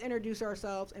 Let's introduce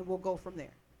ourselves and we'll go from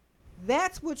there.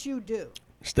 That's what you do.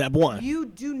 Step one. You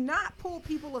do not pull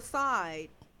people aside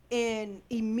and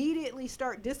immediately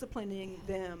start disciplining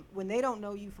them when they don't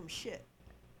know you from shit.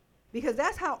 Because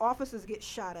that's how offices get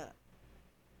shot up.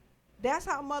 That's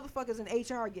how motherfuckers in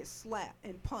HR get slapped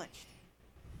and punched.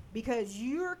 Because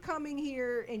you're coming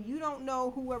here and you don't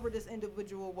know whoever this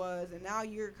individual was, and now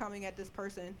you're coming at this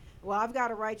person, well, I've got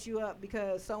to write you up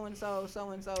because so-and-so.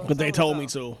 Because they told me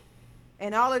to.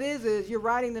 And all it is you're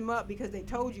writing them up because they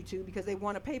told you to, because they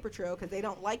want a paper trail, because they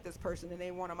don't like this person and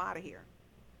they want them out of here.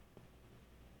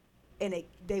 And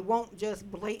they won't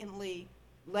just blatantly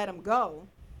let them go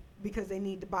because they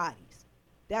need the bodies.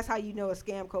 That's how you know a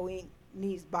Scamco Inc.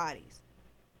 needs bodies.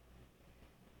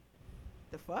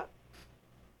 The fuck?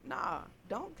 Nah,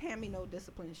 don't hand me no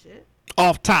discipline shit.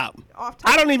 Off top.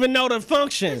 I don't even know the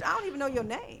function. I don't even know your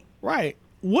name. Right.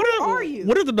 Who are you?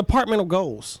 What are the departmental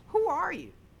goals? Who are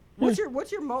you? What's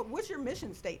your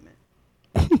mission statement?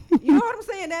 You know what I'm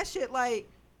saying? That shit, like,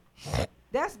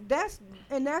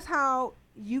 that's how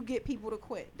you get people to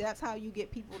quit. That's how you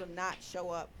get people to not show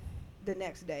up the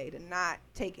next day, to not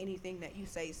take anything that you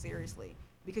say seriously,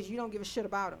 because you don't give a shit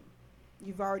about them.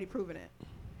 You've already proven it.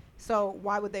 So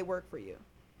why would they work for you?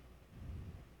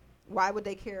 Why would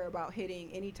they care about hitting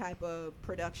any type of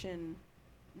production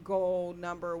goal,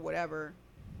 number, whatever,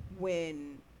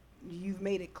 when you've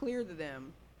made it clear to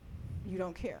them you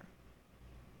don't care?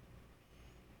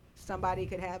 Somebody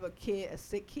could have a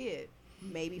sick kid.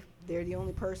 Maybe they're the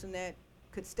only person that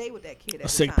could stay with that kid at a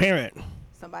sick time. parent.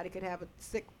 Somebody could have a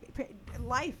sick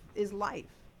life is life.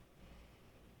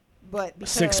 But a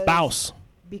sick spouse.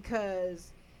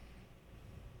 Because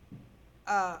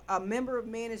a member of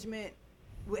management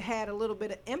had a little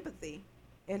bit of empathy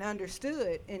and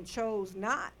understood and chose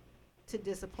not to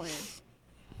discipline.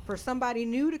 For somebody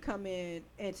new to come in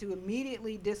and to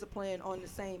immediately discipline on the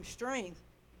same strength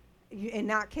and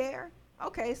not care.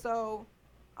 Okay, so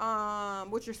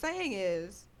what you're saying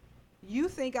is you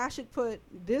think I should put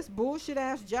this bullshit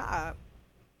ass job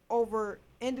over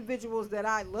individuals that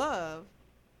I love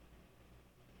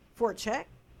for a check?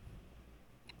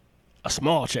 A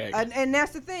small check. And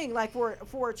that's the thing, like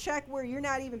for a check where you're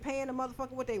not even paying the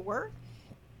motherfucker what they worth.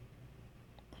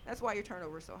 That's why your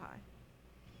turnover is so high.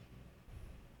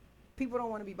 People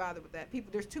don't want to be bothered with that.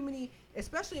 There's too many,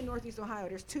 especially in Northeast Ohio,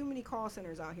 there's too many call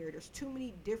centers out here. There's too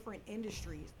many different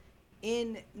industries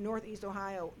in Northeast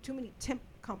Ohio, too many temp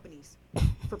companies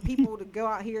for people to go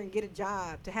out here and get a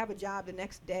job, to have a job the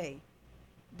next day,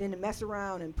 than to mess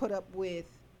around and put up with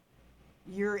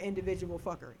your individual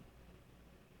fuckery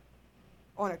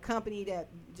on a company that,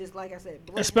 just like I said,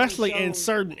 especially in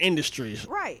certain industries,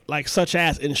 right? Like such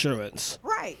as insurance,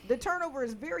 right? The turnover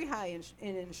is very high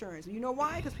in insurance. You know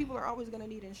why? Because people are always going to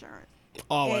need insurance.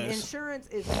 Always. And insurance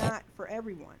is not for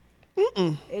everyone.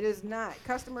 It is not.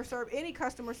 Any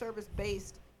customer service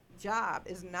based job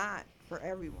is not for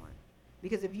everyone,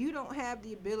 because if you don't have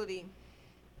the ability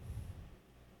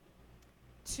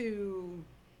to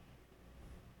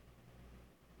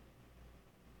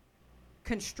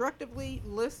constructively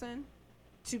listen,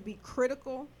 to be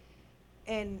critical,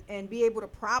 and be able to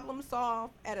problem solve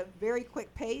at a very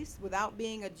quick pace without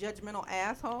being a judgmental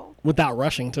asshole, without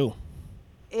rushing too,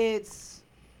 it's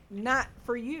not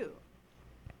for you.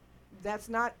 That's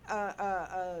not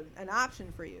an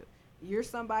option for you. You're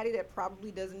somebody that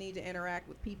probably doesn't need to interact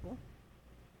with people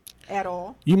at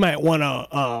all. You might want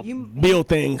to build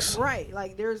things, right?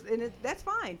 Like that's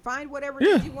fine. Find whatever it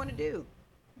is you want to do,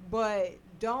 but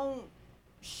don't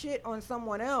shit on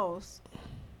someone else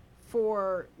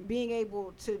for being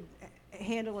able to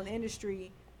handle an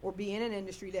industry or be in an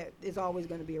industry that is always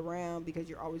going to be around, because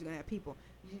you're always going to have people.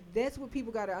 That's what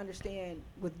people got to understand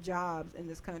with jobs in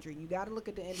this country. You got to look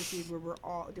at the industries where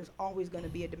there's always going to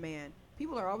be a demand.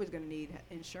 People are always going to need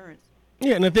insurance.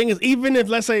 Yeah, and the thing is, even if,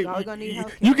 let's say,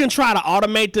 you can try to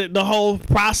automate the whole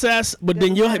process, but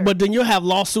then you'll have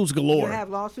lawsuits galore. You'll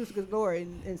have lawsuits galore,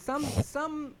 and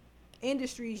some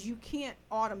industries you can't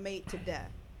automate to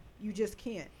death. You just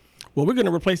can't. Well, we're going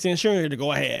to replace the insurance to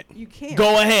go ahead. You can't.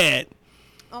 Go ahead.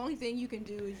 Only thing you can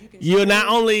do is you not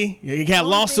only you have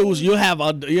lawsuits, you have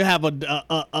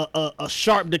a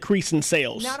sharp decrease in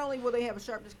sales. Not only will they have a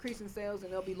sharp decrease in sales,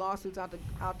 and there'll be lawsuits out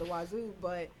the wazoo,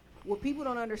 but what people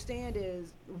don't understand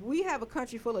is we have a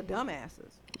country full of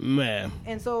dumbasses. Man.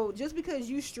 And so just because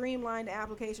you streamline the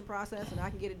application process and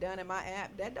I can get it done in my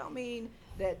app, that don't mean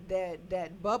that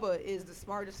Bubba is the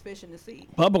smartest fish in the sea.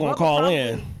 Bubba gonna call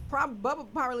in. Bubba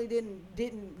probably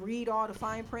didn't read all the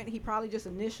fine print. He probably just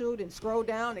initialed and scrolled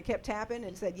down and kept tapping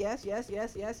and said yes, yes,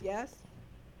 yes, yes, yes.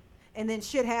 And then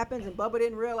shit happens and Bubba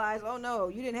didn't realize, oh no,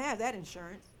 you didn't have that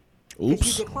insurance.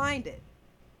 Oops. You declined it.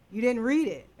 You didn't read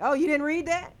it. Oh, you didn't read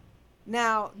that?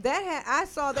 Now I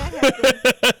saw that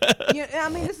happen. I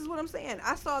mean, this is what I'm saying.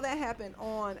 I saw that happen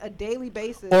on a daily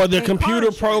basis. Or the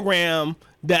computer program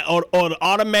that, or the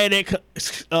automatic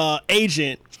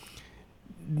agent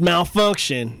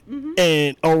malfunctioned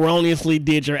and erroneously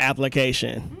did your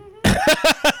application.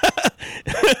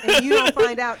 And you don't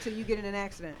find out till you get in an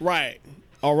accident. Right.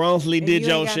 Erroneously did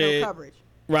your shit. No coverage.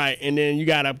 Right, and then you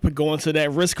gotta go into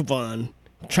that risk fund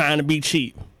trying to be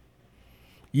cheap.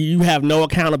 You have no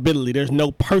accountability. There's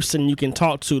no person you can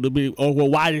talk to be, oh, well,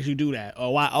 why did you do that?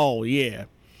 Or why? Oh, yeah.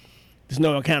 There's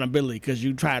no accountability because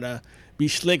you try to be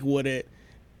slick with it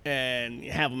and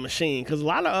have a machine. Because a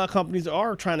lot of companies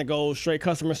are trying to go straight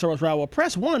customer service route. Well,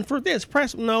 press 1 for this.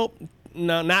 No,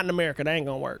 not in America. That ain't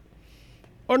going to work.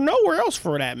 Or nowhere else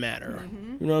for that matter.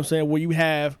 You know what I'm saying? Where you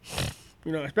have,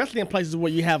 especially in places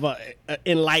where you have a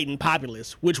enlightened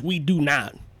populace, which we do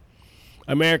not.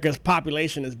 America's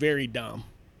population is very dumb.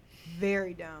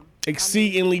 Very dumb.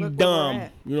 Exceedingly dumb.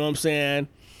 You know what I'm saying?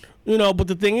 But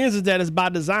the thing is that it's by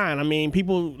design. I mean,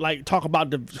 people like talk about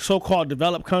the so-called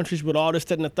developed countries with all this,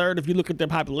 that, and the third. If you look at their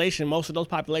population, most of those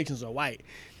populations are white.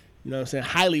 You know what I'm saying?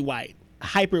 Highly white,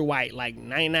 hyper white, like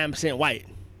 99% white.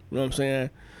 You know what I'm saying?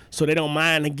 So they don't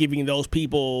mind giving those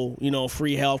people, you know,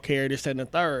 free health care, this, that, and the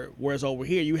third. Whereas over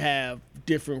here, you have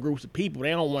different groups of people.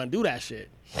 They don't want to do that shit.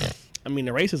 I mean,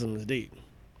 the racism is deep.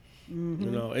 Mm-hmm.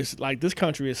 You know, it's like this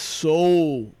country is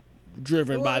so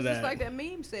driven by it's that. Just like that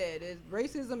meme said,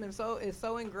 racism is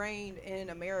so ingrained in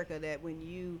America that when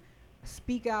you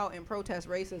speak out and protest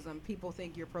racism, people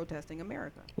think you're protesting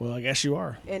America. Well, I guess you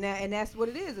are. And that's what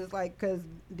it is. It's like, because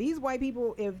these white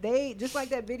people, if they, just like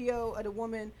that video of the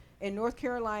woman in North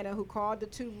Carolina who called the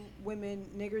two women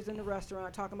niggers in the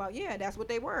restaurant, talking about, yeah, that's what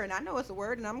they were. And I know it's a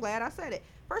word, and I'm glad I said it.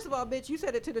 First of all, bitch, you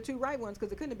said it to the two right ones,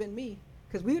 because it couldn't have been me.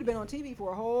 Because we would have been on TV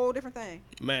for a whole different thing.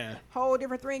 Man. Whole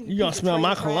different thing. You gonna smell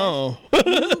my cologne.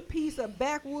 You piece of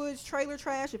backwoods trailer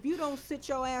trash. If you don't sit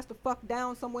your ass the fuck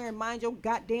down somewhere and mind your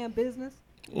goddamn business.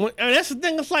 And that's the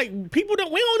thing. It's like, we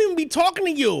don't even be talking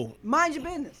to you. Mind your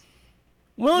business.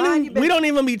 We don't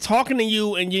even be talking to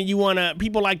you, and you wanna,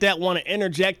 people like that want to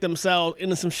interject themselves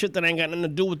into some shit that ain't got nothing to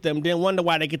do with them, then wonder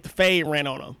why they get the fade ran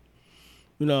on them.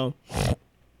 You know?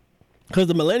 Because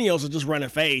the millennials are just running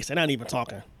fades. They're not even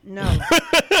talking. No.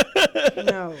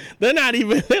 No. They're not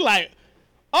even, they're like,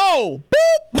 oh,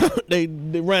 boop. they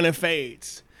running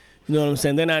fades. You know what I'm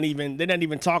saying? They're not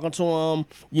even talking to them.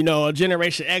 You know, a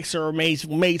Generation Xer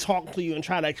may talk to you and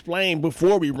try to explain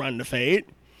before we run the fade.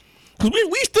 Because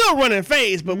we still running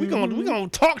fades, but we gonna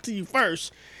talk to you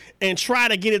first and try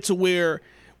to get it to where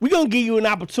we gonna give you an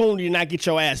opportunity to not get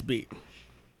your ass beat.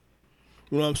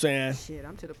 You know what I'm saying? Shit,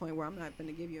 I'm to the point where I'm not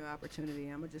gonna give you an opportunity.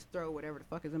 I'm gonna just throw whatever the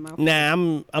fuck is in my face.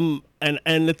 Nah,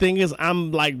 and the thing is,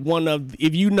 I'm like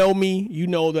if you know me, you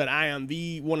know that I am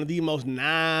one of the most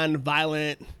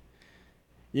non-violent,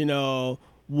 you know,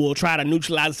 will try to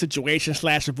neutralize the situation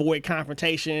 / avoid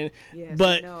confrontation. Yes,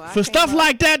 but for stuff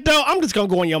like that, though, I'm just gonna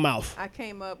go in your mouth. I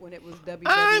came up when it was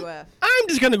WWF. I'm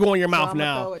just gonna go in your mouth I'm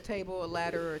now. Throw a table, a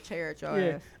ladder, or a chair at your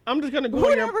ass. I'm just gonna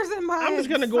go in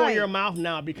your mouth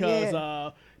now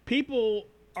because people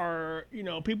are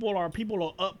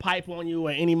up pipe on you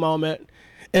at any moment.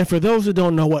 And for those who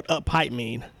don't know what up pipe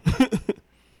mean.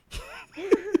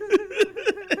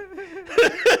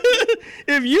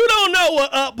 If you don't know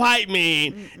what up pipe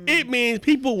mean, it means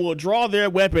people will draw their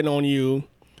weapon on you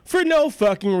for no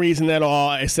fucking reason at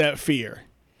all except fear.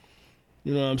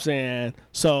 You know what I'm saying?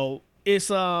 So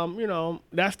it's you know,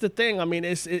 that's the thing. I mean,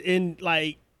 it's in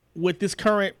like with this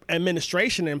current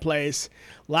administration in place,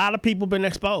 a lot of people been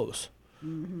exposed. A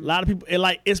lot of people,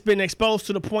 it's been exposed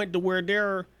to the point to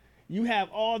where you have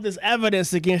all this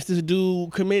evidence against this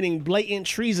dude committing blatant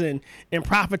treason and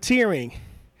profiteering.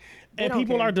 And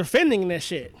people are defending this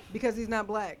shit. Because he's not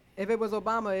black. If it was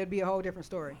Obama, it'd be a whole different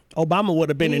story. Obama would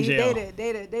have been in jail.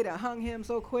 They'd have hung him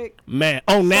so quick. Man,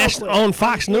 on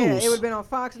Fox News. Yeah, it would have been on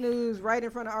Fox News right in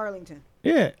front of Arlington.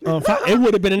 Yeah, it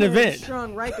would have been an event.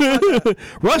 Strung right the fuck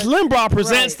up. Rush Limbaugh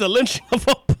presents the lynching of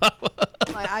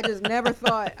Obama. Like, I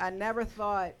never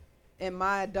thought in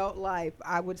my adult life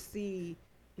I would see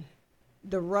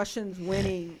the Russians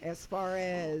winning as far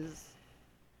as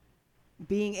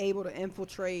being able to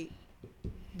infiltrate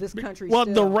this country. Well,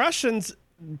 still. the Russians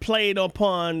played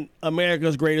upon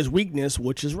America's greatest weakness,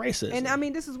 which is racism. And I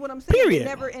mean, this is what I'm saying. Period.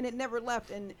 It never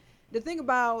left. And the thing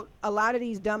about a lot of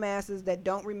these dumbasses that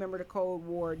don't remember the Cold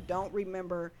War, don't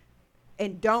remember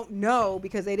and don't know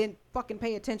because they didn't fucking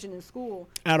pay attention in school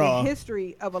at all. The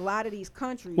history of a lot of these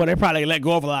countries. Well, they probably let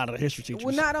go of a lot of the history teachers.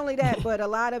 Well, not only that, but a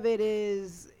lot of it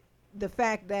is the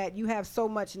fact that you have so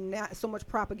much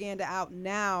propaganda out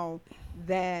now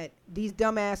that these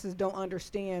dumbasses don't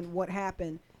understand what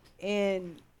happened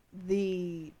in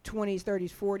the 20s,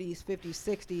 30s, 40s,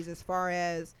 50s, 60s as far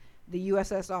as the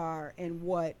USSR and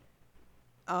what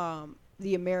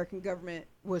the American government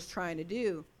was trying to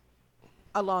do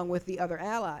along with the other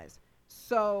allies.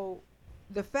 So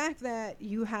the fact that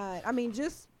you had, I mean,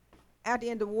 just at the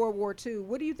end of World War II,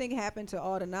 what do you think happened to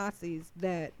all the Nazis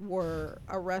that were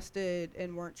arrested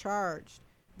and weren't charged?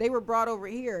 They were brought over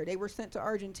here. They were sent to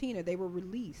Argentina. They were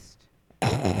released.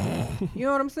 You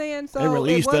know what I'm saying? So they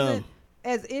released it wasn't them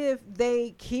as if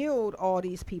they killed all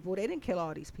these people. They didn't kill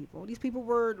all these people. These people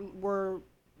were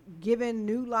given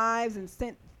new lives and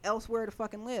sent elsewhere to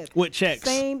fucking live. With checks.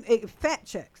 Fat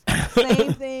checks.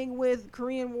 Same thing with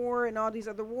Korean War and all these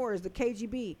other wars. The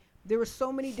KGB. There were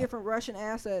so many different Russian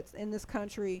assets in this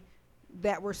country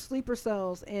that were sleeper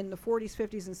cells in the 40s,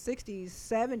 50s, and 60s,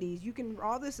 70s.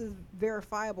 All this is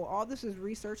verifiable. All this is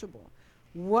researchable.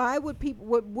 Why would people,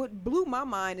 what blew my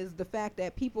mind is the fact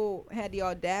that people had the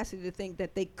audacity to think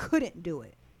that they couldn't do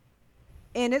it.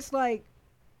 And it's like,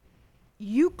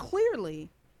 you clearly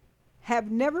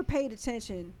have never paid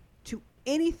attention to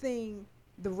anything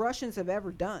the Russians have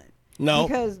ever done. No.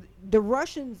 Because the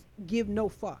Russians give no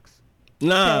fucks.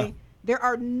 Nah. Okay? There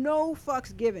are no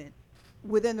fucks given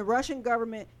within the Russian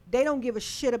government. They don't give a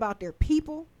shit about their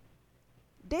people.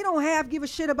 They don't give a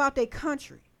shit about their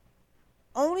country.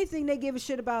 Only thing they give a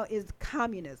shit about is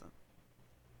communism.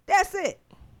 That's it.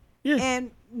 Yeah.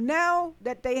 And now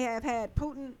that they have had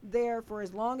Putin there for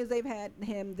as long as they've had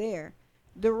him there,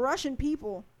 the Russian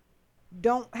people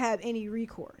don't have any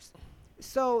recourse.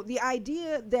 So the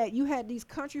idea that you had these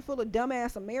country full of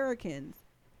dumbass Americans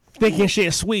thinking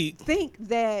shit sweet, think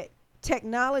that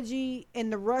technology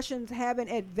and the Russians haven't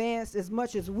advanced as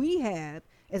much as we have,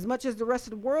 as much as the rest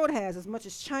of the world has, as much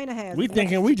as China has. We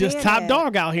thinking we just top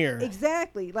dog out here.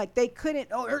 Exactly. Like they couldn't,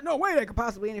 there's no way they could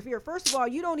possibly interfere. First of all,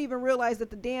 you don't even realize that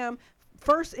the damn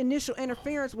first initial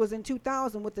interference was in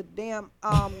 2000 with the damn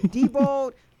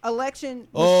Diebold election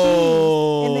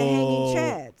machines and the hanging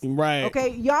chads. Right. Okay,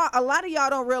 y'all. A lot of y'all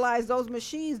don't realize those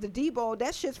machines, the Diebold,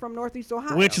 that shit's from Northeast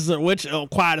Ohio. Which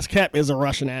quiet as kept is a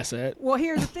Russian asset. Well,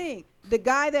 here's the thing: the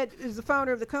guy that is the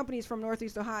founder of the company is from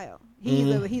Northeast Ohio.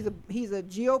 He's a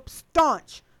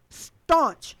staunch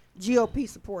GOP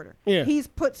supporter. Yeah. He's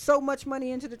put so much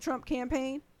money into the Trump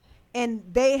campaign, and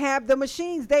they have the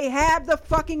machines. They have the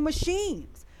fucking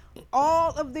machines.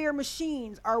 All of their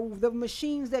machines are the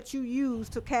machines that you use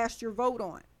to cast your vote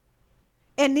on.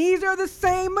 And these are the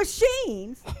same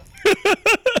machines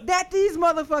that these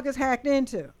motherfuckers hacked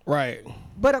into. Right.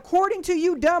 But according to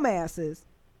you dumbasses,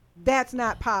 that's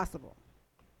not possible.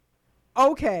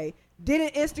 Okay,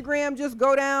 didn't Instagram just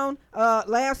go down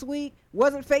last week?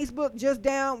 Wasn't Facebook just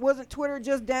down? Wasn't Twitter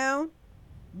just down?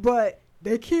 But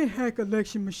they can't hack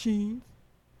election machines.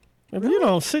 If you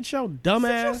don't sit your dumb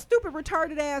Sit ass, your stupid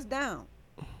retarded ass down.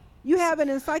 You have an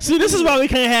encyclopedia. See, this is why we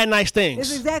can't have nice things.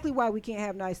 This is exactly why we can't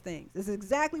have nice things. This is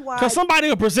exactly why. Because somebody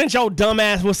will present your dumb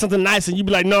ass with something nice, and you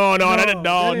be like, no,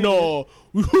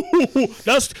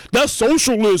 that's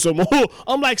socialism.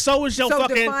 I'm like, so is your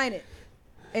fucking. Define it.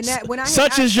 And that when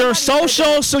such as your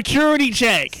social security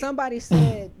check. Somebody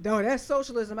said, no, that's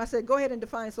socialism. I said, go ahead and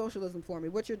define socialism for me.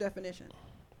 What's your definition?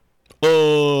 The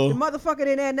motherfucker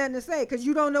didn't have nothing to say because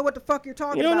you don't know what the fuck you're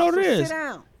talking about. You don't know what it is. Sit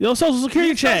down. Your social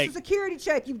security check. Social security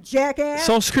check, you jackass.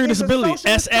 Social security disability,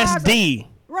 SSD.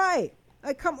 Right.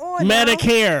 Like, come on.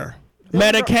 Medicare,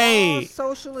 Medicaid,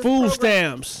 food programs.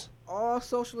 stamps. All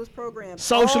socialist programs.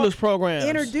 Socialist programs.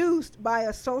 Introduced by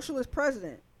a socialist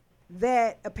president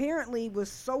that apparently was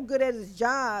so good at his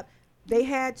job, they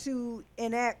had to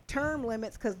enact term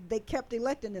limits because they kept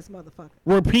electing this motherfucker.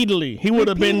 Repeatedly. He would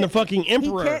have been the fucking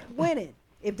emperor. He kept winning.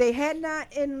 If they had not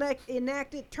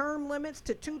enacted term limits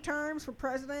to 2 terms for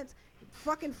presidents,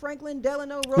 fucking Franklin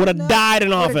Delano Roosevelt would have died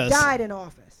in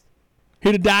office.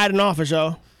 He'd have died in office,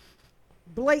 yo.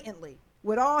 Blatantly.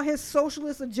 With all his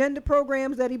socialist agenda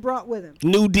programs that he brought with him.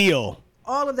 New Deal.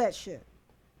 All of that shit.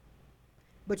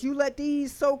 But you let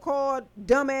these so-called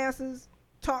dumbasses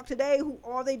talk today who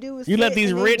all they do is you let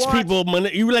these rich people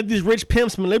you let these rich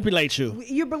pimps manipulate you.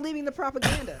 You're believing the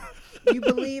propaganda. You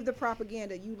believe the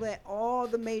propaganda. You let all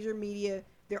the major media,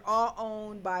 they're all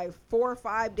owned by 4 or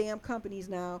 5 damn companies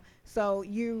now. So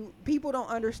people don't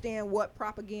understand what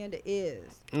propaganda is.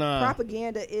 Nah.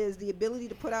 Propaganda is the ability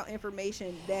to put out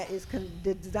information that is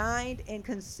designed and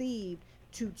conceived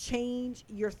to change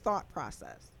your thought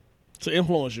process. To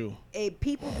influence you.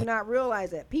 People do not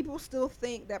realize that. People still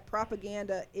think that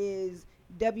propaganda is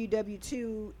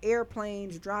WW2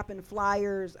 airplanes dropping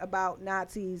flyers about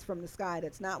Nazis from the sky.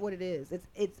 That's not what it is.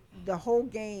 It's the whole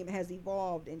game has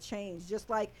evolved and changed. Just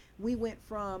like we went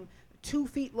from 2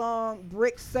 feet long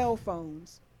brick cell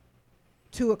phones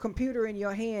to a computer in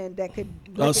your hand that could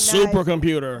a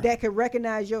supercomputer that could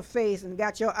recognize your face and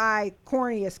got your eye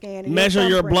cornea scan and measure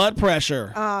your blood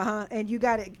pressure. And you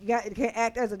got it can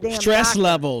act as a damn stress doctor.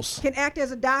 levels. Can act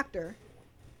as a doctor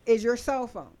is your cell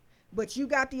phone. But you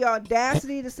got the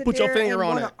audacity to sit Put there your finger and on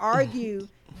want it. to argue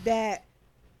that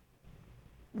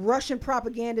Russian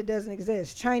propaganda doesn't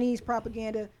exist. Chinese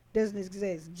propaganda doesn't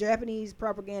exist. Japanese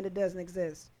propaganda doesn't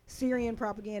exist. Syrian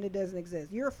propaganda doesn't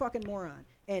exist. You're a fucking moron.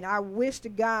 And I wish to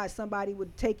God somebody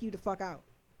would take you the fuck out.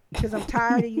 Because I'm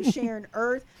tired of you sharing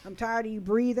earth. I'm tired of you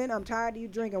breathing. I'm tired of you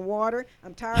drinking water.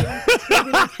 I'm tired of you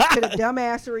contributing to the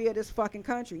dumbassery of this fucking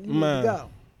country. You need to go.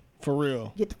 For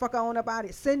real. Get the fuck on up out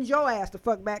of it. Send your ass the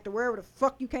fuck back to wherever the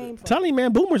fuck you came from. Tell me,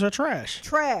 man, boomers are trash.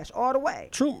 Trash all the way.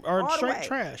 True, or all straight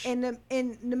trash. And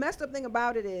the messed up thing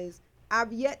about it is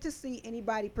I've yet to see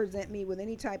anybody present me with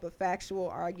any type of factual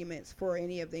arguments for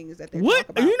any of things that they talk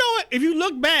about. You know what? If you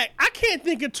look back, I can't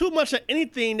think of too much of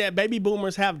anything that baby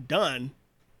boomers have done.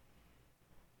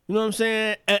 You know what I'm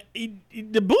saying?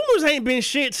 The boomers ain't been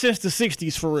shit since the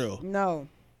 60s, for real. No.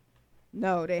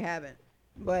 No, they haven't.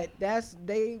 But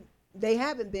they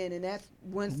haven't been, and that's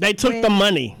when they took the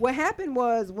money. What happened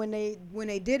was when they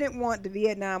didn't want the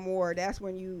Vietnam War, that's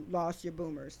when you lost your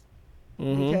boomers.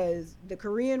 Because the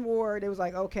Korean War, they was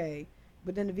like, okay,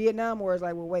 but then the Vietnam War is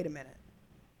like, well, wait a minute.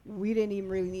 We didn't even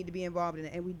really need to be involved in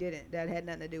it, and we didn't. That had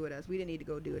nothing to do with us. We didn't need to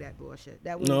go do that bullshit.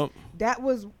 That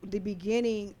was the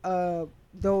beginning of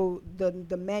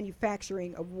the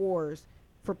manufacturing of wars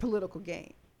for political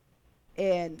gain.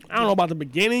 And I don't know about the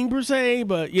beginning per se,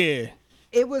 but yeah.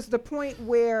 It was the point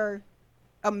where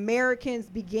Americans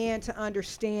began to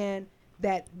understand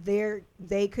that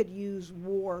they could use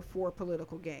war for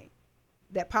political gain.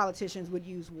 That politicians would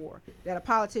use war. That a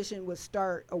politician would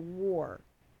start a war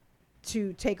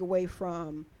to take away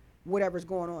from whatever's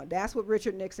going on. That's what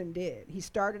Richard Nixon did. He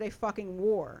started a fucking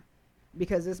war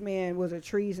because this man was a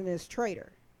treasonous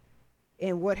traitor.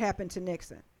 And what happened to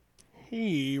Nixon?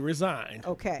 He resigned.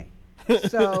 Okay.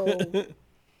 So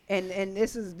and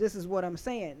this is what I'm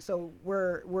saying. So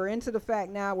we're into the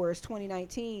fact now where it's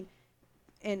 2019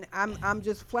 and I'm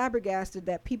just flabbergasted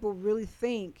that people really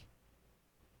think.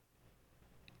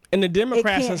 And the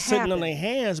Democrats are sitting on their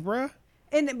hands, bruh.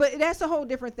 But that's a whole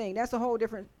different thing. That's a whole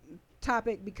different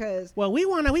topic because we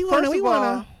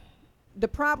wanna. The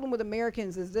problem with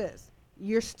Americans is this: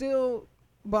 you're still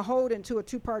beholden to a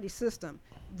two-party system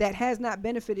that has not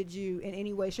benefited you in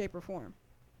any way, shape, or form.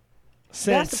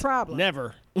 That's the problem.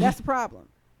 Never. That's the problem.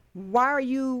 Why are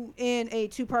you in a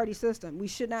two-party system? We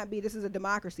should not be. This is a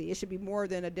democracy. It should be more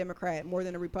than a Democrat, more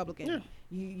than a Republican. Yeah.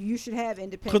 You should have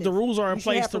independence. Because the rules are in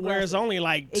place to where it's only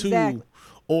like two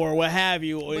or what have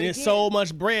you. And it's so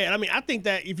much bread. I mean, I think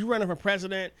that if you're running for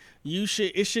president,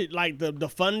 it should like the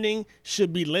funding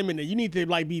should be limited. You need to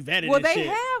like be vetted. Well, they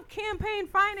have campaign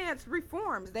finance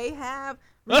reforms. They have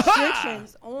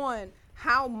restrictions on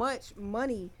how much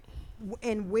money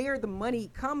and where the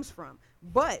money comes from.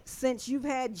 But since you've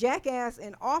had Jackass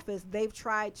in office, they've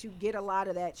tried to get a lot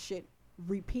of that shit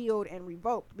repealed and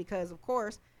revoked because, of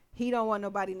course, he don't want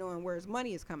nobody knowing where his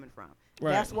money is coming from.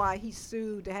 Right. That's why he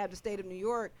sued to have the state of New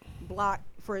York blocked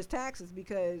for his taxes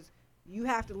because you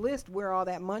have to list where all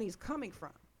that money's coming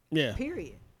from. Yeah.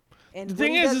 Period. And the what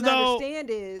thing he doesn't understand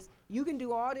is you can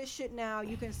do all this shit now.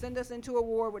 You can send us into a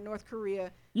war with North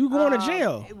Korea. You going to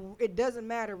jail. It doesn't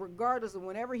matter, regardless of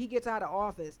whenever he gets out of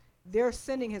office. They're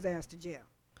sending his ass to jail.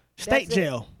 State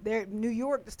jail. New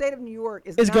York, the state of New York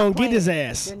is going to get his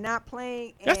ass. They're not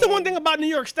playing. That's the one thing about New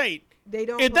York State. They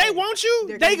don't. If they want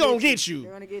you, they going to get you. They're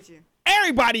going to get you.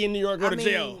 Everybody in New York go to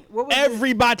jail.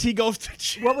 Everybody goes to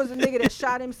jail. What was the nigga that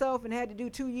shot himself and had to do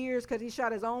 2 years because he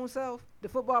shot his own self? The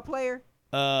football player?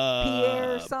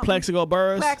 Pierre something? Plexico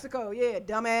Burris. Plexico, yeah,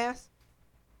 dumbass.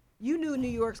 You knew New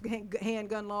York's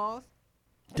handgun laws.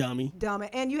 Dummy.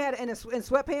 And you had it in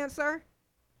sweatpants, sir?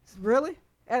 Really?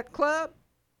 At a club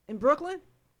in Brooklyn?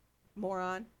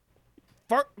 Moron.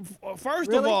 First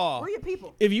really? of all, where are your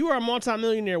people? If you are a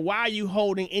multimillionaire, why are you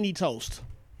holding any toast?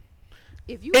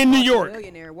 If you in New York,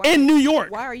 New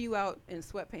York, why are you out in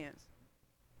sweatpants?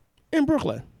 In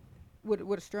Brooklyn, with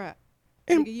a strap.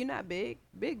 Nigga, you not big.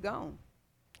 Big gone.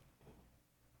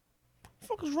 What the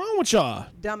fuck is wrong with y'all?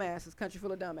 Dumbasses. Country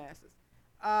full of dumbasses.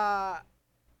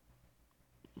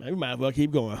 Maybe we might as well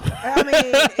keep going. I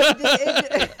mean,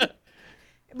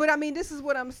 but I mean, this is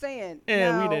what I'm saying.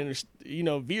 And now, we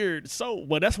didn't, veered. So,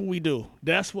 well, that's what we do.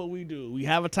 That's what we do. We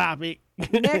have a topic.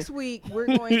 Next week, we're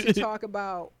going to talk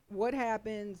about what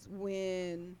happens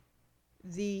when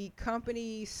the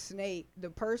company snake, the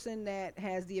person that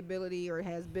has the ability or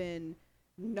has been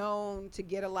known to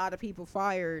get a lot of people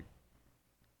fired,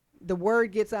 the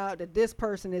word gets out that this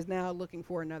person is now looking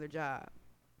for another job.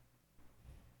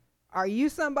 Are you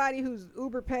somebody who's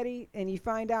uber petty and you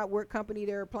find out what company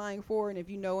they're applying for, and if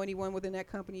you know anyone within that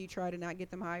company, you try to not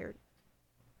get them hired?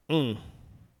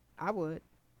 I would.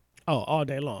 Oh, all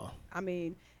day long. I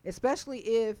mean, especially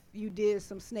if you did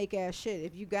some snake ass shit.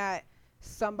 If you got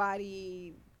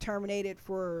somebody terminated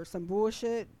for some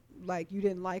bullshit, like you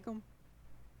didn't like them,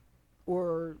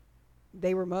 or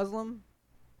they were Muslim,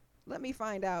 let me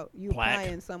find out you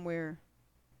applying somewhere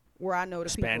where I know the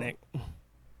Hispanic. people.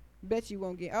 Bet you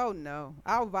won't get. Oh no,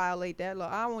 I'll violate that law.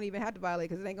 I won't even have to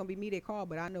violate because it ain't gonna be me they call,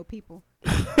 but I know people.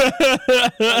 Look,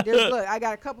 I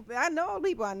got a couple. I know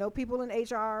people. I know people in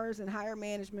HRs and higher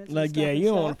management. Like, yeah, you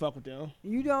don't want to fuck with them.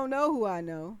 You don't know who I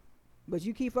know, but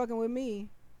you keep fucking with me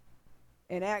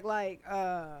and act like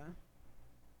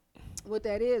what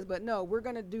that is. But no, we're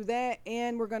gonna do that,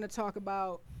 and we're gonna talk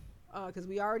about because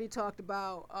we already talked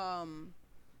about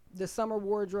the summer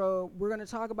wardrobe. We're going to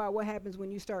talk about what happens when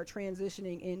you start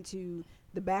transitioning into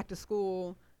the back to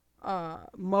school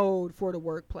mode for the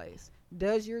workplace.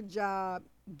 Does your job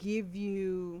give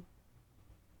you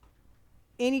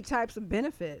any types of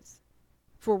benefits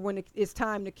for when it's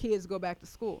time the kids go back to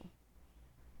school?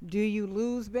 Do you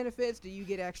lose benefits? Do you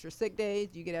get extra sick days?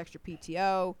 Do you get extra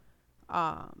PTO?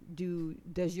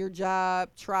 Does your job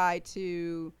try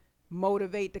to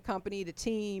motivate the company, the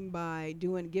team, by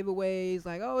doing giveaways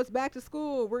like, oh, it's back to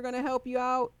school, we're going to help you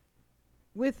out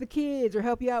with the kids or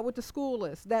help you out with the school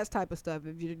list, that type of stuff?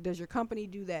 Does your company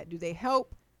do that? Do they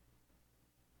help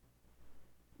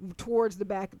towards the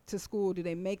back to school? Do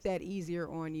they make that easier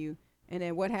on you? And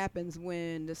then what happens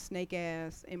when the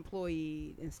snake-ass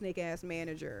employee and snake-ass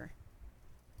manager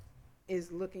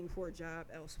is looking for a job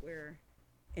elsewhere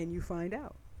and you find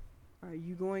out? Are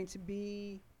you going to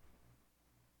be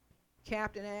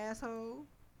Captain Asshole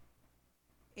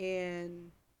and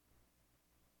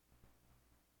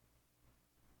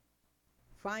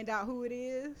find out who it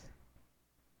is?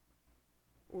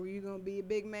 Or are you going to be a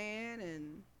big man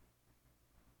and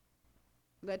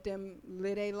let them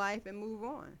live their life and move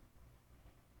on?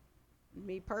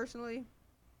 Me personally,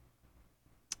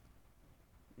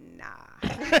 nah. You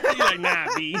like, nah,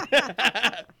 B.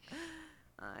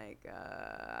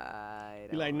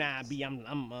 You like, nah, B. I'm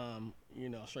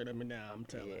straight up and down. I'm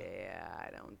telling you. Yeah, I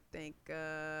don't think.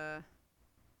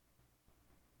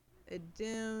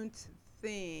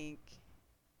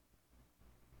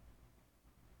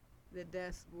 That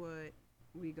that's what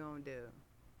we gonna do.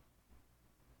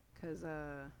 'Cause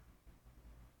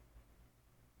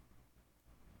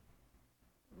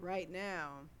right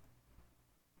now,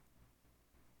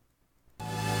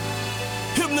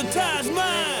 Hypnotized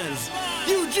minds,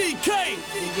 UGK,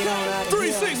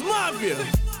 3-6 Mafia,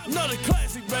 another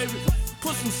classic, baby.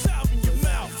 Put some south in your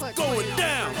mouth, going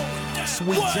down.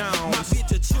 Sweet Jones.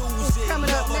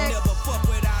 Coming up next.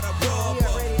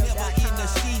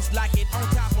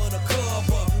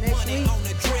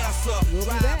 We'll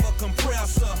be back.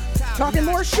 Talking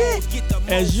more shit.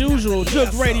 As usual,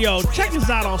 Jooked Radio. Check us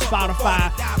out on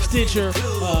Spotify, Stitcher,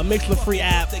 Mixler free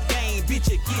app.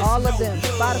 All of them.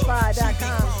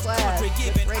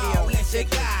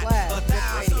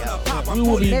 Spotify.com/radio. We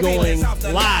will be going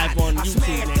live on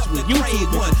YouTube next week.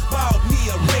 YouTube.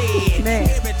 Man,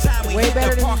 way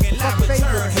better than fucking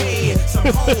Facebook.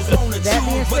 That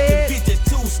being said,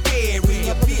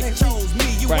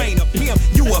 you ain't a pimp,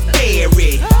 you a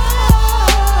fairy.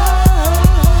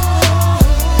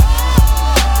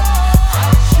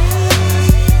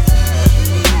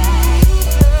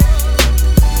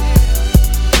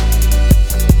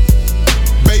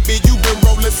 Baby, you been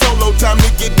rolling solo, time to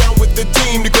get down with the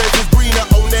team. The grass is greener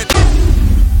on that.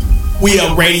 We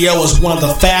Up Radio is one of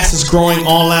the fastest growing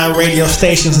online radio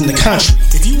stations in the country.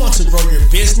 If you want to grow your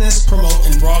business, promote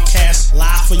and broadcast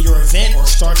live for your event, or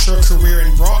start your career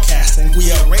in broadcasting,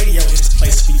 We Up Radio is the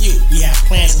place for you. We have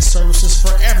plans and services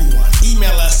for everyone.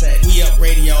 Email us at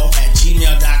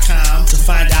weupradio@gmail.com to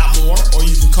find out more, or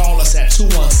you can call us at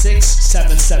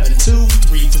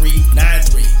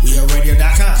 216-772-3393.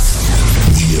 weupradio.com.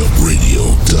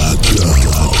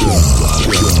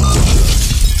 weupradio.com.